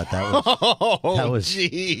 I thought that was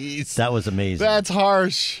jeez. That was amazing. That's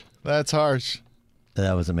harsh.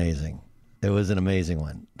 That was amazing. It was an amazing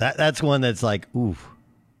one. That's one that's like,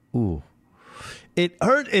 ooh. It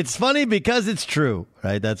hurt. It's funny because it's true,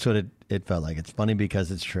 right? That's what it felt like. It's funny because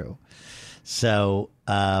it's true. So,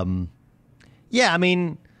 yeah, I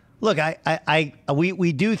mean, look,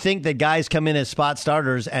 we do think that guys come in as spot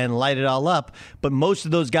starters and light it all up, but most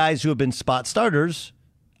of those guys who have been spot starters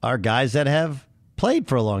are guys that have played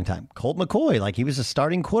for a long time. Colt McCoy, like he was a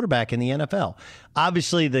starting quarterback in the NFL.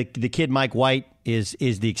 Obviously, the kid Mike White is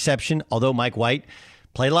the exception, although Mike White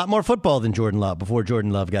played a lot more football than Jordan Love before Jordan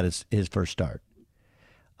Love got his first start.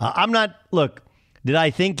 Did I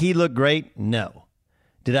think he looked great? No.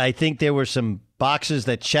 Did I think there were some boxes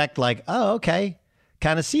that checked like, oh, okay,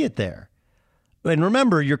 kind of see it there? And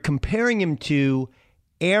remember, you're comparing him to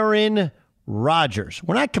Aaron Rodgers.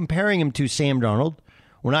 We're not comparing him to Sam Darnold.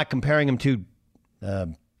 We're not comparing him to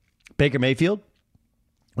Baker Mayfield.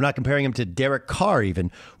 We're not comparing him to Derek Carr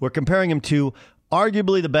even. We're comparing him to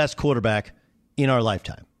arguably the best quarterback in our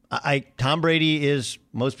lifetime. Tom Brady is,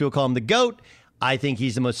 most people call him the GOAT. I think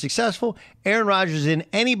he's the most successful. Aaron Rodgers, in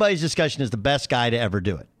anybody's discussion, is the best guy to ever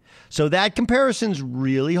do it. So that comparison's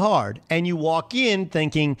really hard. And you walk in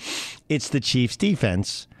thinking it's the Chiefs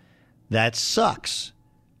defense. That sucks.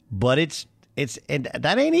 But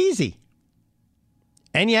that ain't easy.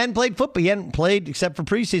 And you hadn't played football. You hadn't played, except for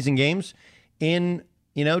preseason games, in,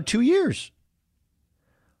 2 years.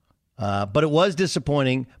 But it was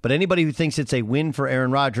disappointing. But anybody who thinks it's a win for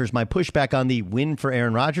Aaron Rodgers, my pushback on the win for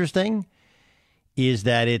Aaron Rodgers thing is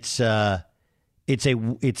that it's a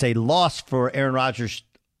loss for Aaron Rodgers'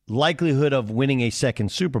 likelihood of winning a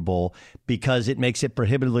second Super Bowl because it makes it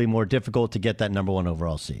prohibitively more difficult to get that number one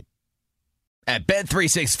overall seed. At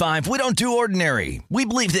Bet365, we don't do ordinary. We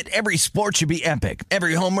believe that every sport should be epic.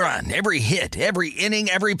 Every home run, every hit, every inning,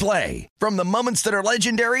 every play. From the moments that are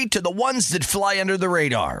legendary to the ones that fly under the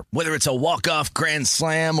radar. Whether it's a walk-off grand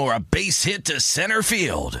slam or a base hit to center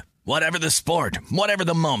field. Whatever the sport, whatever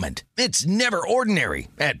the moment. It's never ordinary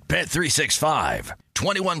at Bet365.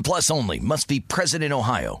 21 plus only. Must be present in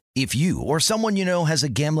Ohio. If you or someone you know has a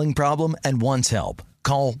gambling problem and wants help,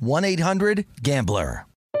 call 1-800-GAMBLER.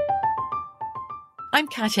 I'm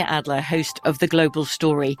Katya Adler, host of The Global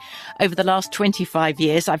Story. Over the last 25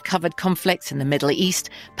 years, I've covered conflicts in the Middle East,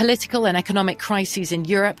 political and economic crises in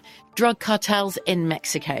Europe, drug cartels in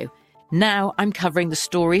Mexico. Now I'm covering the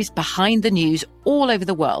stories behind the news all over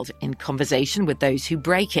the world in conversation with those who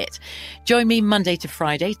break it. Join me Monday to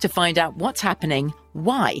Friday to find out what's happening,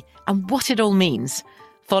 why, and what it all means.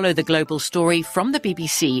 Follow The Global Story from the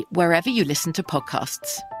BBC wherever you listen to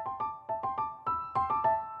podcasts.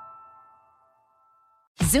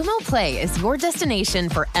 Xumo Play is your destination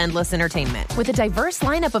for endless entertainment. With a diverse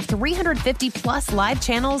lineup of 350-plus live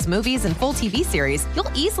channels, movies, and full TV series,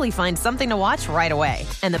 you'll easily find something to watch right away.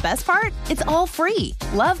 And the best part? It's all free.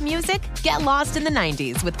 Love music? Get lost in the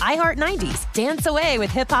 90s with iHeart 90s, dance away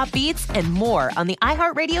with hip-hop beats, and more on the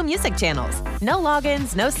iHeartRadio music channels. No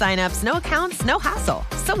logins, no signups, no accounts, no hassle.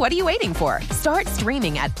 So what are you waiting for? Start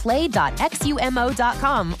streaming at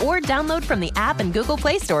play.xumo.com or download from the app and Google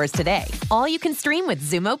Play stores today. All you can stream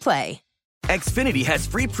with Xumo Play. Xfinity has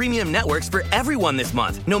free premium networks for everyone this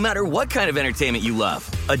month, no matter what kind of entertainment you love.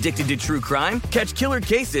 Addicted to true crime? Catch killer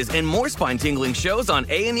cases and more spine-tingling shows on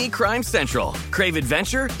A&E Crime Central. Crave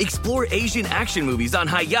adventure? Explore Asian action movies on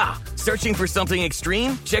Hi-Ya. Searching for something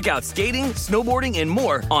extreme? Check out skating, snowboarding, and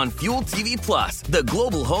more on Fuel TV Plus, the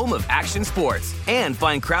global home of action sports. And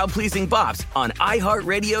find crowd-pleasing bops on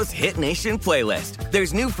iHeartRadio's Hit Nation playlist.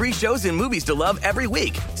 There's new free shows and movies to love every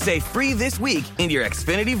week. Say free this week in your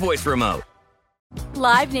Xfinity voice remote.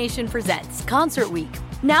 Live Nation presents Concert Week.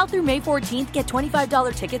 Now through May 14th, get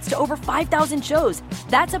 $25 tickets to over 5,000 shows.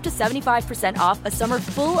 That's up to 75% off a summer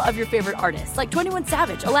full of your favorite artists like 21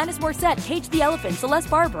 Savage, Alanis Morissette, Cage the Elephant,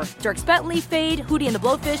 Celeste Barber, Dierks Bentley, Fade, Hootie and the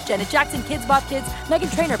Blowfish, Janet Jackson, Kids Bop Kids,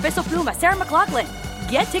 Meghan Trainor, Bissell Pluma, Sarah McLachlan.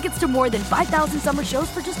 Get tickets to more than 5,000 summer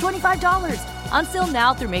shows for just $25. Until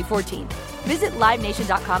now through May 14th. Visit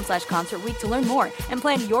LiveNation.com/Concert Week to learn more and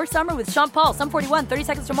plan your summer with Sean Paul, Sum 41, 30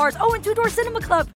 Seconds to Mars, and Two Door Cinema Club.